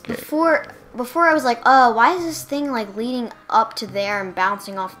 before I was like, oh, why is this thing like leading up to there and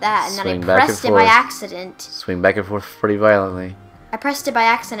bouncing off that? And Swing then back I and pressed it by forth. accident. Swing back and forth pretty violently. I pressed it by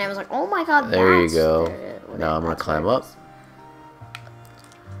accident. I was like, oh my god, There you that's go. what Now I'm gonna that's climb what it up. is.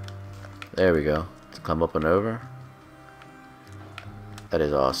 There we go. Let's climb up and over. That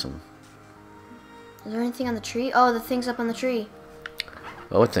is awesome. Is there anything on the tree? Oh, the thing's up on the tree.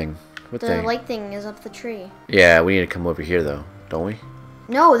 Oh, what thing? What The thing? light thing is up the tree. Yeah, we need to come over here though, don't we?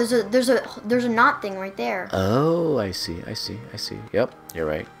 No, there's a knot thing right there. Oh, I see. Yep, you're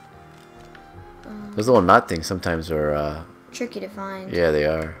right. Those little knot things sometimes are, Tricky to find. yeah, they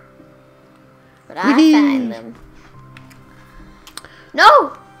are. But I find them.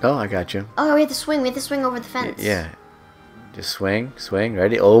 No! Oh, I got you. Oh, we have to swing. We have to swing over the fence. Yeah. Just swing.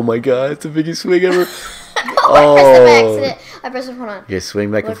 Ready? Oh my god, it's the biggest swing ever. Oh, I pressed it by accident. I pressed it. Hold on. Okay, swing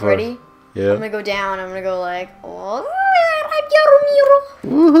back and Look, forth. ready? Yeah. I'm gonna go down. I'm gonna go like. Oh.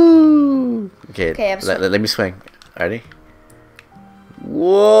 Woohoo! Okay, Okay, I'm let me swing. Ready?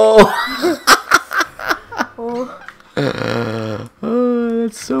 Whoa! Oh. Oh,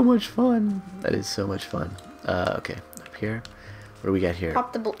 that's so much fun. That is so much fun. Okay, up here. What do we got here?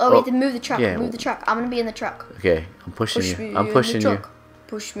 Pop the we have to move the truck. Yeah. Move the truck. I'm gonna be in the truck. Okay, I'm pushing Push you. me I'm in pushing the you. truck.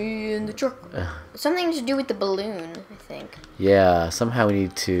 Push me in the truck. Something to do with the balloon, I think. Yeah, somehow we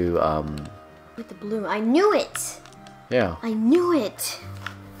need to, With the balloon. I knew it! yeah. I knew it!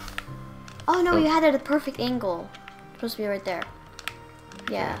 Oh no, you had it at a perfect angle. It's supposed to be right there.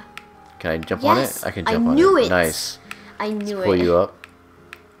 Yeah. Can I jump on it? Yes, I can I jump on knew it. it. Nice. I knew Pull it. you up.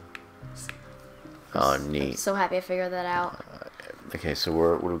 Oh, I'm neat. so happy I figured that out. Okay, so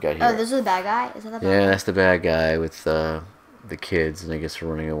what do we got here? Oh, this is the bad guy? Is that the bad Yeah, guy? that's the bad guy with the kids, and I guess we're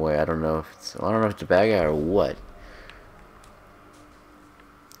running away. I don't know if it's a bad guy or what.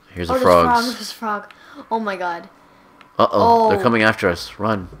 Here's the frogs. There's a frog. Oh my god. Uh-oh, they're coming after us.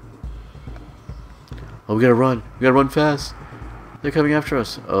 Run. Oh, we gotta run. We gotta run fast. They're coming after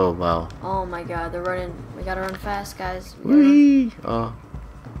us. Oh, wow. Oh my god, they're running. We gotta run fast, guys. Whee! Oh,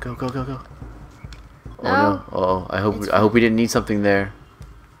 go, go, go, go. Oh No. no. Oh, I hope we didn't need something there.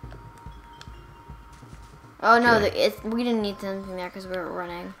 Oh no, Okay. we didn't need anything there because we were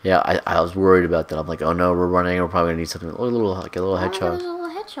running. Yeah, I was worried about that. I'm like, oh no, we're running. We're probably gonna need something. Oh, like a little Oh, there's hedgehog. a little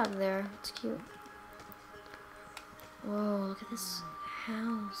hedgehog there. It's cute. Whoa, look at this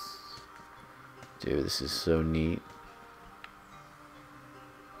house. Dude, this is so neat.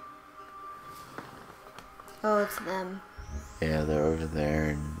 Oh, it's them. Yeah, they're over there,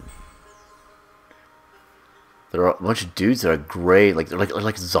 and there are a bunch of dudes that are gray, like they're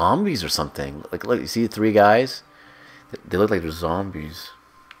like zombies or something. Like, look, you see the three guys? They look like they're zombies.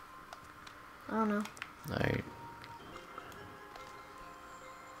 I don't know. Alright.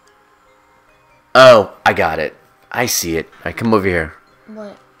 Oh, I got it. I see it. Alright, come over here.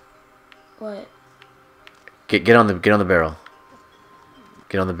 What? What? Get on the barrel.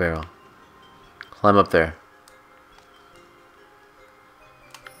 Get on the barrel. Climb up there.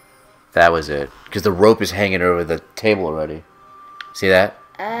 That was it. Because the rope is hanging over the table already. See that?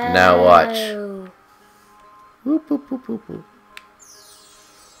 Now watch. Whoop, whoop, whoop, whoop, whoop.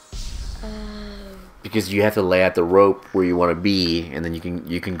 Because you have to lay out the rope where you want to be, and then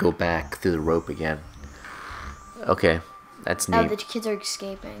you can go back through the rope again. Okay, that's neat. Oh, the kids are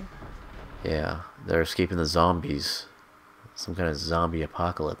escaping. Yeah, they're escaping the zombies. Some kind of zombie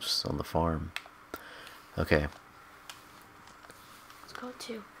apocalypse on the farm. Okay, Let's go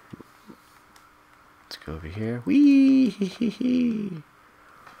too. let's go over here. Wee!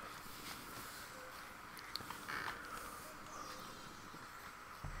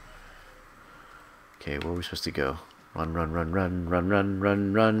 Okay, where are we supposed to go? Run, run, run, run, run, run,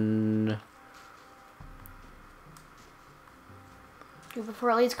 run, run. Dude, before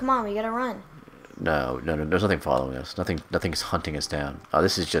it leaves, come on, we gotta run. No, there's nothing following us. Nothing's hunting us down. Oh,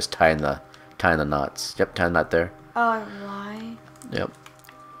 this is just tying the knots. Yep, tying the knot there. Oh, why? Yep.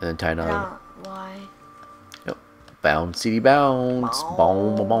 And then tie another. No, why? Yep. Bouncy bounce.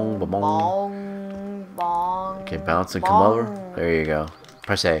 Bong, bong, bong, bong, bong. Bong, bong. Okay, bounce and come over. There you go.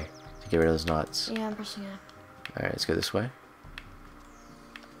 Press A to get rid of those knots. Yeah, I'm pressing it. Alright, let's go this way.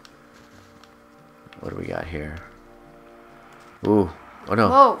 What do we got here? Ooh. Oh no.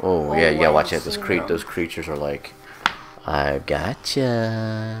 Whoa. Oh yeah, Oh, yeah, I watch didn't it. see them. Those creatures are like, I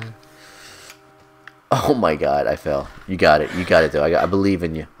gotcha. Oh my god, I fell. You got it. You got it though. I believe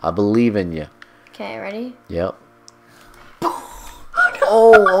in you. I believe in you. Okay, ready? Yep.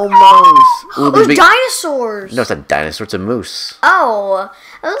 Oh, almost. Ooh, Those dinosaurs! No, it's a dinosaur. It's a moose. Oh,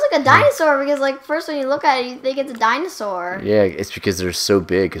 it looks like a dinosaur because, like, first when you look at it, you think it's a dinosaur. Yeah, it's because they're so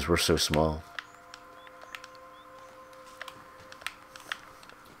big because we're so small.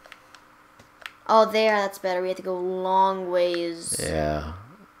 Oh, there, that's better. We have to go long ways. Yeah.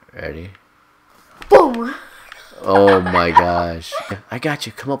 Ready? Boom! Oh my gosh. I got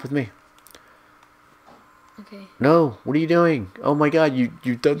you. Come up with me. Okay. No, what are you doing? Oh my god,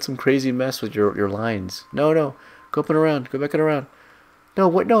 you've done some crazy mess with your lines. No, no. Go up and around. Go back and around. No,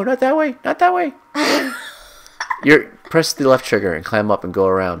 what? No, not that way. Not that way. Press the left trigger and climb up and go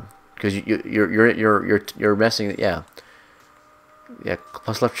around because you're messing. Yeah. Yeah.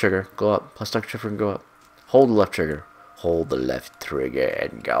 Plus left trigger, go up. Plus left trigger and go up. Hold the left trigger. Hold the left trigger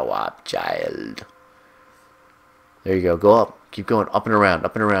and go up, child. There you go. Go up. Keep going. Up and around.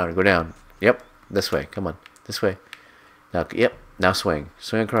 Up and around. And go down. Yep. This way. Come on. This way. Now. Yep. Now swing.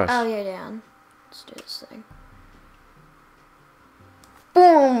 Swing across. Oh, you're down. Let's do this thing.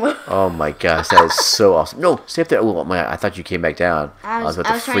 Boom! Oh my gosh, that is so awesome. No, stay up there. Oh my! I thought you came back down. I was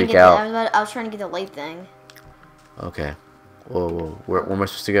about to trying to freak get out. I was trying to get the light thing. Okay. Whoa, whoa. Where am I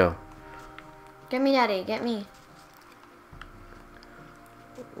supposed to go? Get me, Daddy. Get me.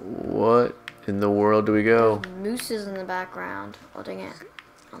 What in the world do we go? Mooses in the background. Oh, dang it.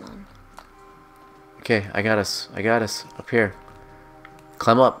 Hold on. Okay, I got us. I got us. Up here.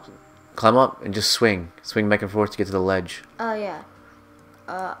 Climb up. Climb up and just swing. Swing back and forth to get to the ledge. Oh, yeah.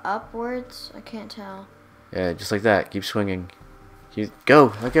 Upwards? I can't tell. Yeah, just like that. Keep swinging.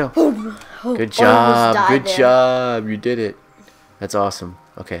 Go. Let go. Oh, Good job. Good there. job. You did it. That's awesome.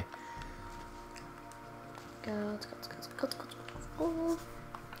 Okay. Go, let's go, let's go, let's go, let's go, let's go. Oh.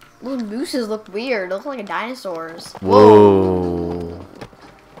 Those mooses look weird. They look like dinosaurs. Whoa.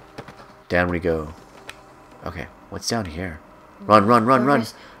 Down we go. Okay. What's down here? Run, run, run, run.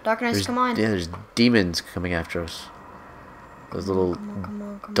 Darkness, come on. Yeah, there's demons coming after us. Those little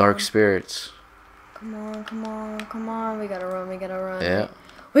Come dark on. spirits. Come on, come on, come on. We gotta run, we gotta run. Yeah.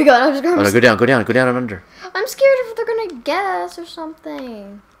 We got. I'm scared. Oh, no, go down, go down, go down and under. I'm scared if they're gonna get us or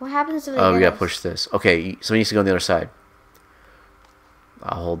something. What happens if they Oh, get we gotta us? push this. Okay, somebody needs to go on the other side.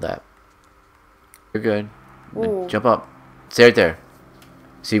 I'll hold that. You're good. Ooh. Jump up. Stay right there.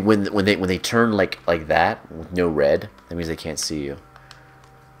 See, when they turn like that with no red, that means they can't see you.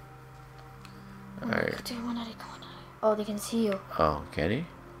 All right. Oh, they can see you. Oh, can he?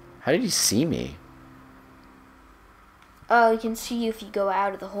 How did he see me? Oh, he can see you if you go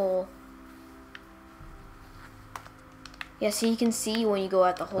out of the hole. Yeah, see, he can see you when you go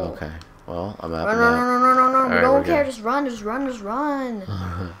out the hole. Okay. Well, I'm out. Run, run, run, run, run, run. All right, Don't we're care. good. Just run, just run, just run.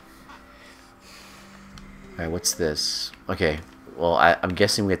 Alright, what's this? Okay, well, I'm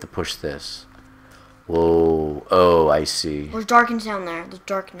guessing we have to push this. Whoa. Oh, I see. There's darkness down there. There's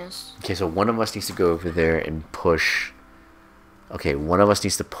darkness. Okay, so one of us needs to go over there and push. Okay, one of us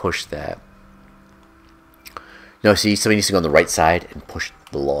needs to push that. No, see, somebody needs to go on the right side and push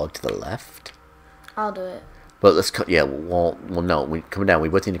the log to the left. I'll do it. But let's yeah, well, no, we come down. We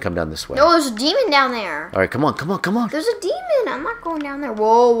both need to come down this way. No, there's a demon down there. All right, come on, come on, come on. There's a demon. I'm not going down there.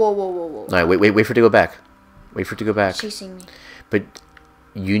 Whoa, whoa, whoa, whoa, whoa. All right, wait for it to go back. Wait for it to go back. Chasing me. But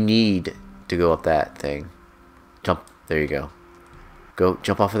you need to go up that thing. Jump. There you go. Go.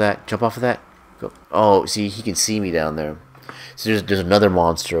 Jump off of that. Jump off of that. Go. Oh, see, he can see me down there. So there's another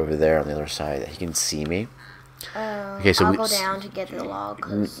monster over there on the other side that he can see me. Okay, so I'll go down to get the log.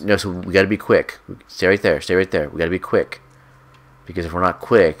 'Cause no, so we gotta be quick. Stay right there. Stay right there. We gotta be quick. Because if we're not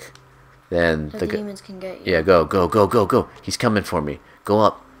quick, then the demons can get you. yeah, go, go, go, go, go. He's coming for me. Go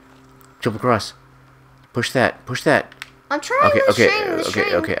up. Jump across. Push that. Push that. I'm trying Okay, with the okay, string, with the okay,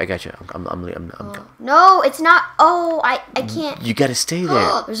 string. okay. I got you. I'm No, it's not. Oh, I can't. You gotta stay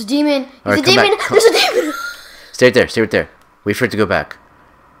there. There's a demon. All There's right, a come demon. back. There's a demon. Stay right there. Stay right there. Wait for it to go back.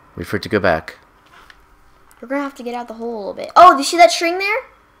 Wait for it to go back. We're gonna have to get out the hole a little bit. Oh, do you see that string there?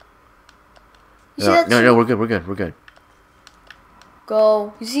 You see No, that no, string? no. We're good. We're good. We're good.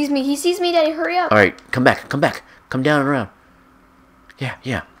 Go. He sees me. He sees me, Daddy. Hurry up. All right, come back. Come back. Come down and around. Yeah,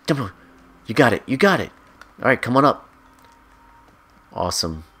 yeah. Jump on. You got it. You got it. All right, come on up.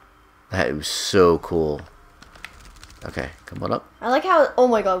 Awesome. That was so cool. Okay, come on up. I like how. Oh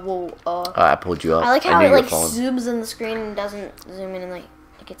my God. Whoa. I pulled you up. I like how knew it you were like falling. zooms in the screen and doesn't zoom in and like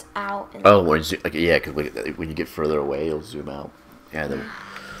it gets out. And Oh, like, yeah, because when you get further away, it'll zoom out. Yeah.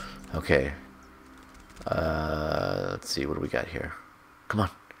 Okay. Let's see. What do we got here? Come on.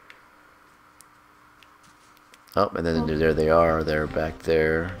 Oh, and then there they are. They're back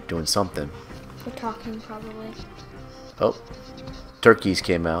there doing something. we're talking probably. Oh, turkeys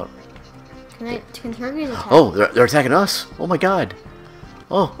came out. Can turkeys attack? Oh, they're attacking us. Oh my God.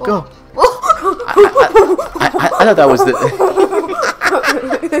 Oh, go. Oh. I thought that was the.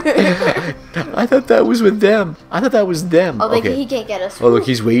 I thought that was with them. I thought that was them. Oh, Okay. he can't get us. Oh, look,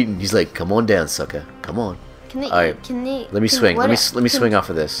 he's waiting. He's like, "Come on down, sucker. Come on." Can they? All right. Can they? Let me can- swing. what- Let me swing off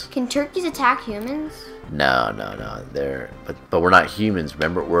of this. Can turkeys attack humans? No. They're but we're not humans.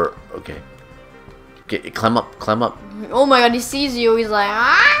 Remember, we're okay. Climb up. Climb up. Oh my God, he sees you. He's like,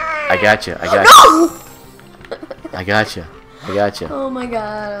 ah! I got you. I got No! you. I got you. I got you. Oh my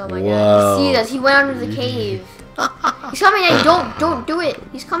God. Oh my Whoa. God. He sees us. He went out into the cave. He's coming. Daddy. Don't do it.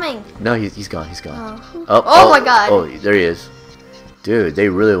 He's coming. No, he's gone. He's gone. Oh. Oh my God. Oh, there he is. Dude, they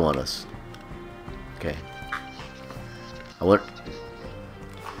really want us. Okay. I want.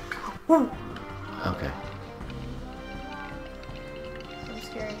 Okay. I'm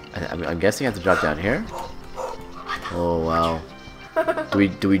scared. I'm guessing I have to drop down here. Oh wow. Do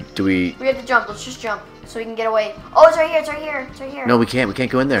we? We have to jump. Let's just jump so we can get away. Oh, it's right here. It's right here. It's right here. No, we can't. We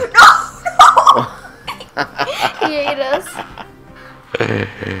can't go in there. He ate us.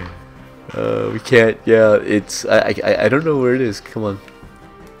 We can't. Yeah, it's. I don't know where it is. Come on.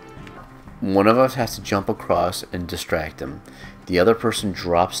 One of us has to jump across and distract him. The other person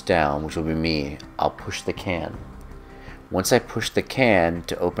drops down, which will be me. I'll push the can. Once I push the can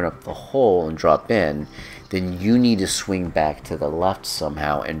to open up the hole and drop in, then you need to swing back to the left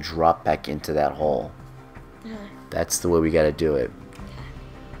somehow and drop back into that hole. That's the way we gotta do it.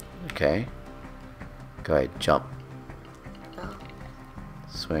 Okay. Go ahead, jump. Oh.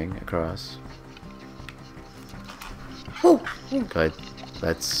 Swing across. Oh. Go ahead.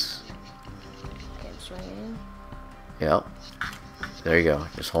 That's... Okay, I'm swinging. Yep. There you go.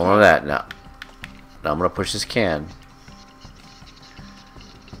 Just hold on to that now. Now I'm gonna push this can.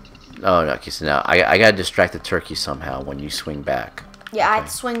 Oh, no, okay, so now I gotta distract the turkey somehow when you swing back. Yeah, I have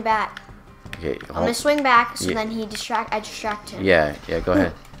to swing back. Okay, I'm gonna swing back, so then I distract him. Yeah, go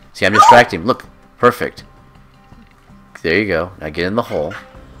ahead. See, I'm distracting him. Look, perfect. There you go. Now get in the hole.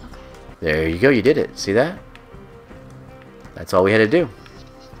 There you go. You did it. See that? That's all we had to do.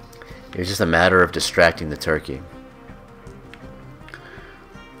 It was just a matter of distracting the turkey.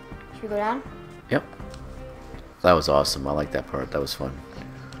 Should we go down? Yep. That was awesome. I like that part. That was fun.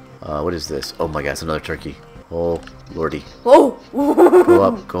 What is this? Oh my god, it's another turkey. Oh, lordy. Whoa! Go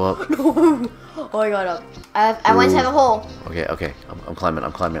up, go up. Oh, I got up. I went to the hole. Okay. I'm climbing.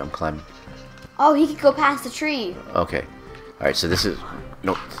 Oh, he could go past the tree. Okay. Alright, so this is...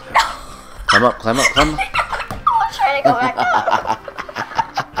 Nope. Climb up. I'm trying to go back up.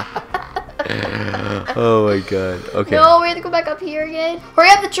 Oh my god. Okay. No, we have to go back up here again. Hurry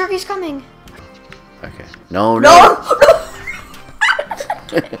up, the turkey's coming. Okay. No.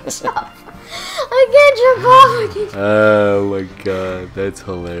 I can't jump off. Oh my god, that's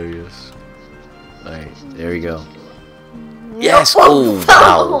hilarious. Alright, there we go. Yes! Oh,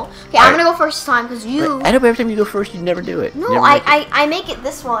 wow! Okay, I'm gonna go first this time because you... I know, but every time you go first, you never do it. No, I make it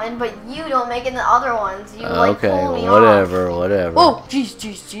this one, but you don't make it the other ones. You like pull me whatever. Oh, jeez.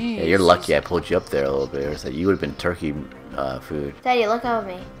 Yeah, you're lucky I pulled you up there a little bit. Or so you would have been turkey food. Daddy, look at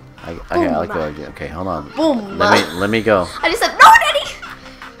me. I'll go again. Okay, hold on. Boom. Let me go. I just said, no, Daddy!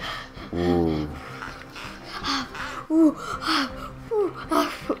 Ooh.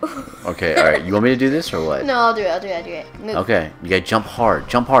 Okay, alright. You want me to do this or what? No, I'll do it. Move. Okay, you gotta jump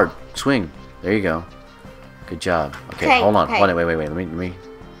hard. Swing. There you go. Good job. Okay, hold on. Okay. Wait. Let me.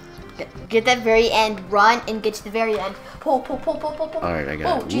 Get that very end. Run and get to the very end. Pull. Alright, I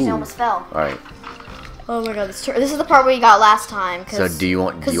got it. Oh, jeez, I almost fell. Alright. Oh my god, this is the part where you got last time. So do you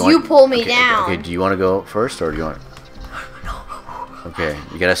want? Because you pull me down. Okay, do you want to go first or do you want? Okay,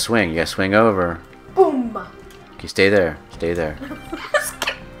 you gotta swing. You gotta swing over. Boom. Okay, stay there.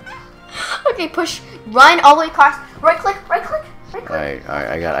 Okay, push. Run all the way across. Right click. Alright,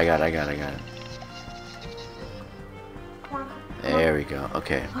 I got it. There we go.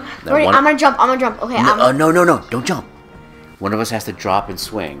 Okay. Now Ready? I'm gonna jump. Okay. No. Don't jump. One of us has to drop and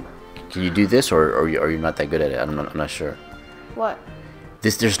swing. Can you do this, or are you not that good at it? I'm not sure. What?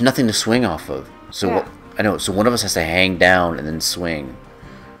 There's nothing to swing off of. So yeah. I know. So one of us has to hang down and then swing.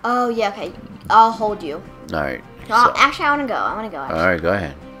 Oh yeah. Okay. I'll hold you. All right. No, actually, I wanna go. Actually. All right, go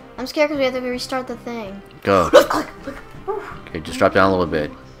ahead. I'm scared because we have to restart the thing. Go. Okay, just drop down a little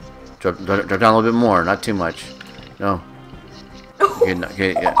bit. Drop down a little bit more, not too much. No.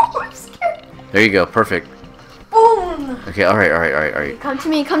 Okay, yeah. I'm scared. There you go. Perfect. Boom. Okay. All right. Come to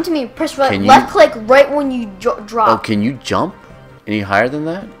me. Press left click right when you drop. Oh, can you jump any higher than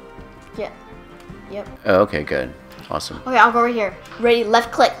that? Yeah. Yep. Oh, okay, good. Awesome. Okay, I'll go right here. Ready?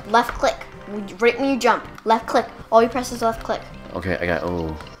 Left click. Right when you jump. Left click. All you press is left click. Okay, I got.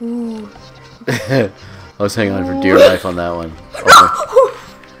 Oh. Ooh. I was hanging on for dear life on that one.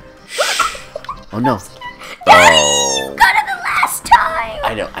 Oh no. Daddy, you got it the last time.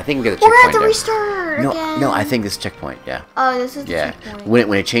 I know. I think we got the checkpoint. We're gonna have to restart again. No, I think this is checkpoint. Yeah. Oh, this is the checkpoint.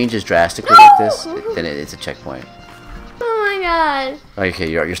 When it changes drastically like this, then it's a checkpoint. Oh my god. Okay,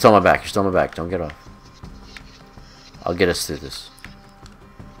 you're still on my back. Don't get off. I'll get us through this.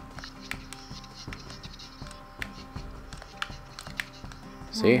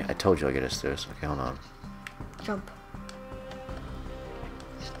 See? I told you I'll get us through this. Okay, hold on. Jump.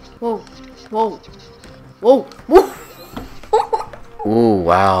 Whoa. Ooh,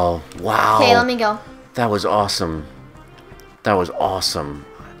 wow. Okay, let me go. That was awesome. That was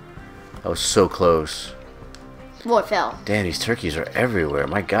so close. Whoa, it fell. Damn, these turkeys are everywhere.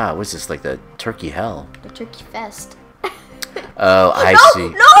 My god, what's this, like the turkey hell? The turkey fest. Oh, I see. No,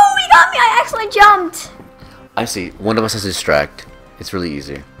 he got me. I actually jumped. I see. One of us has to distract. It's really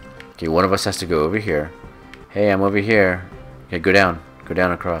easy. Okay, one of us has to go over here. Hey, I'm over here. Okay, go down. Go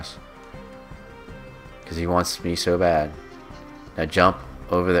down across. Because he wants me so bad. Now jump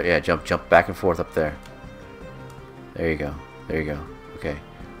over there. Yeah, jump back and forth up there. There you go. Okay.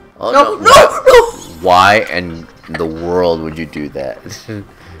 Oh, No. Why in the world would you do that?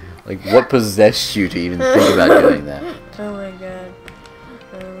 Like, what possessed you to even think about doing that? Oh my god.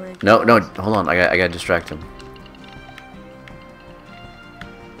 No, no, hold on. I gotta distract him.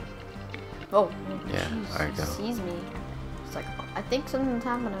 Oh. Yeah, Jeez, alright, go. he sees me. It's like, I think something's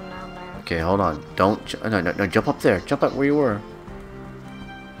happening down there. Okay, hold on. Don't. No, jump up there. Jump up where you were.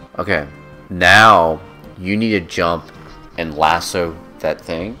 Okay. Now, you need to jump and lasso that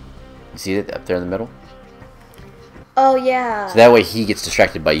thing. You see it up there in the middle? Oh, yeah. So that way he gets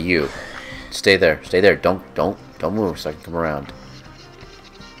distracted by you. Stay there. Stay there. Don't move so I can come around.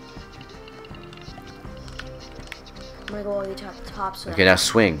 I'm gonna go all the way to the top. So Okay, now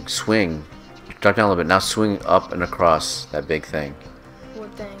swing. Swing. Drop down a little bit. Now swing up and across that big thing.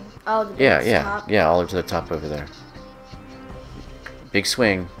 What thing? Oh, the big top? Yeah, all the way to the top over there. Big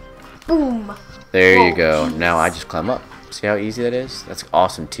swing. Boom. There Whoa, you go. geez. Now I just climb up. See how easy that is? That's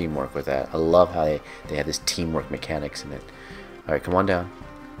awesome teamwork with that. I love how they have this teamwork mechanics in it. Alright, come on down.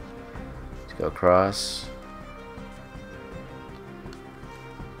 Let's go across.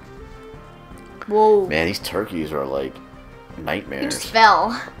 Whoa. Man, these turkeys are like He nightmares. just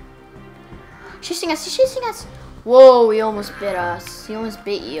fell. Chasing us, he's chasing us. Whoa, he almost bit us. He almost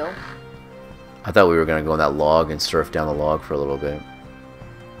bit you. I thought we were gonna go on that log and surf down the log for a little bit.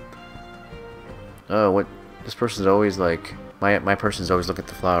 Oh, what? This person's always like my person's always looking at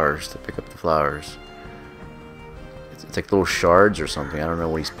the flowers to pick up the flowers. It's like little shards or something. I don't know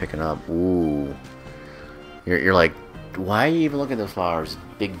what he's picking up. Ooh, you're like, why are you even looking at those flowers?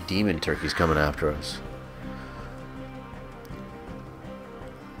 Big demon turkey's coming after us.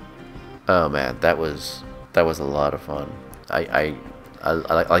 Oh man, that was a lot of fun. I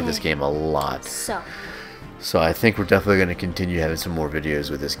like this game a lot. So I think we're definitely going to continue having some more videos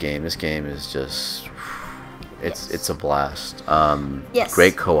with this game. This game is just, it's a blast. Yes.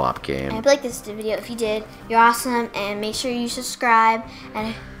 Great co-op game. I hope you liked this video. If you did, you're awesome, and make sure you subscribe.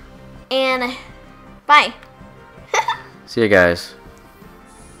 And bye. See you guys.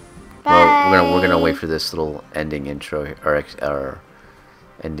 Bye. Well, we're gonna wait for this little ending intro or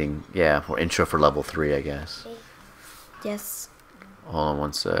ending, yeah, or intro for level 3, I guess. Yes. Hold on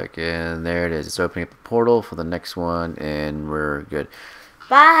one second. There it is. It's opening up a portal for the next one, and we're good.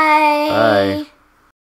 Bye. Bye.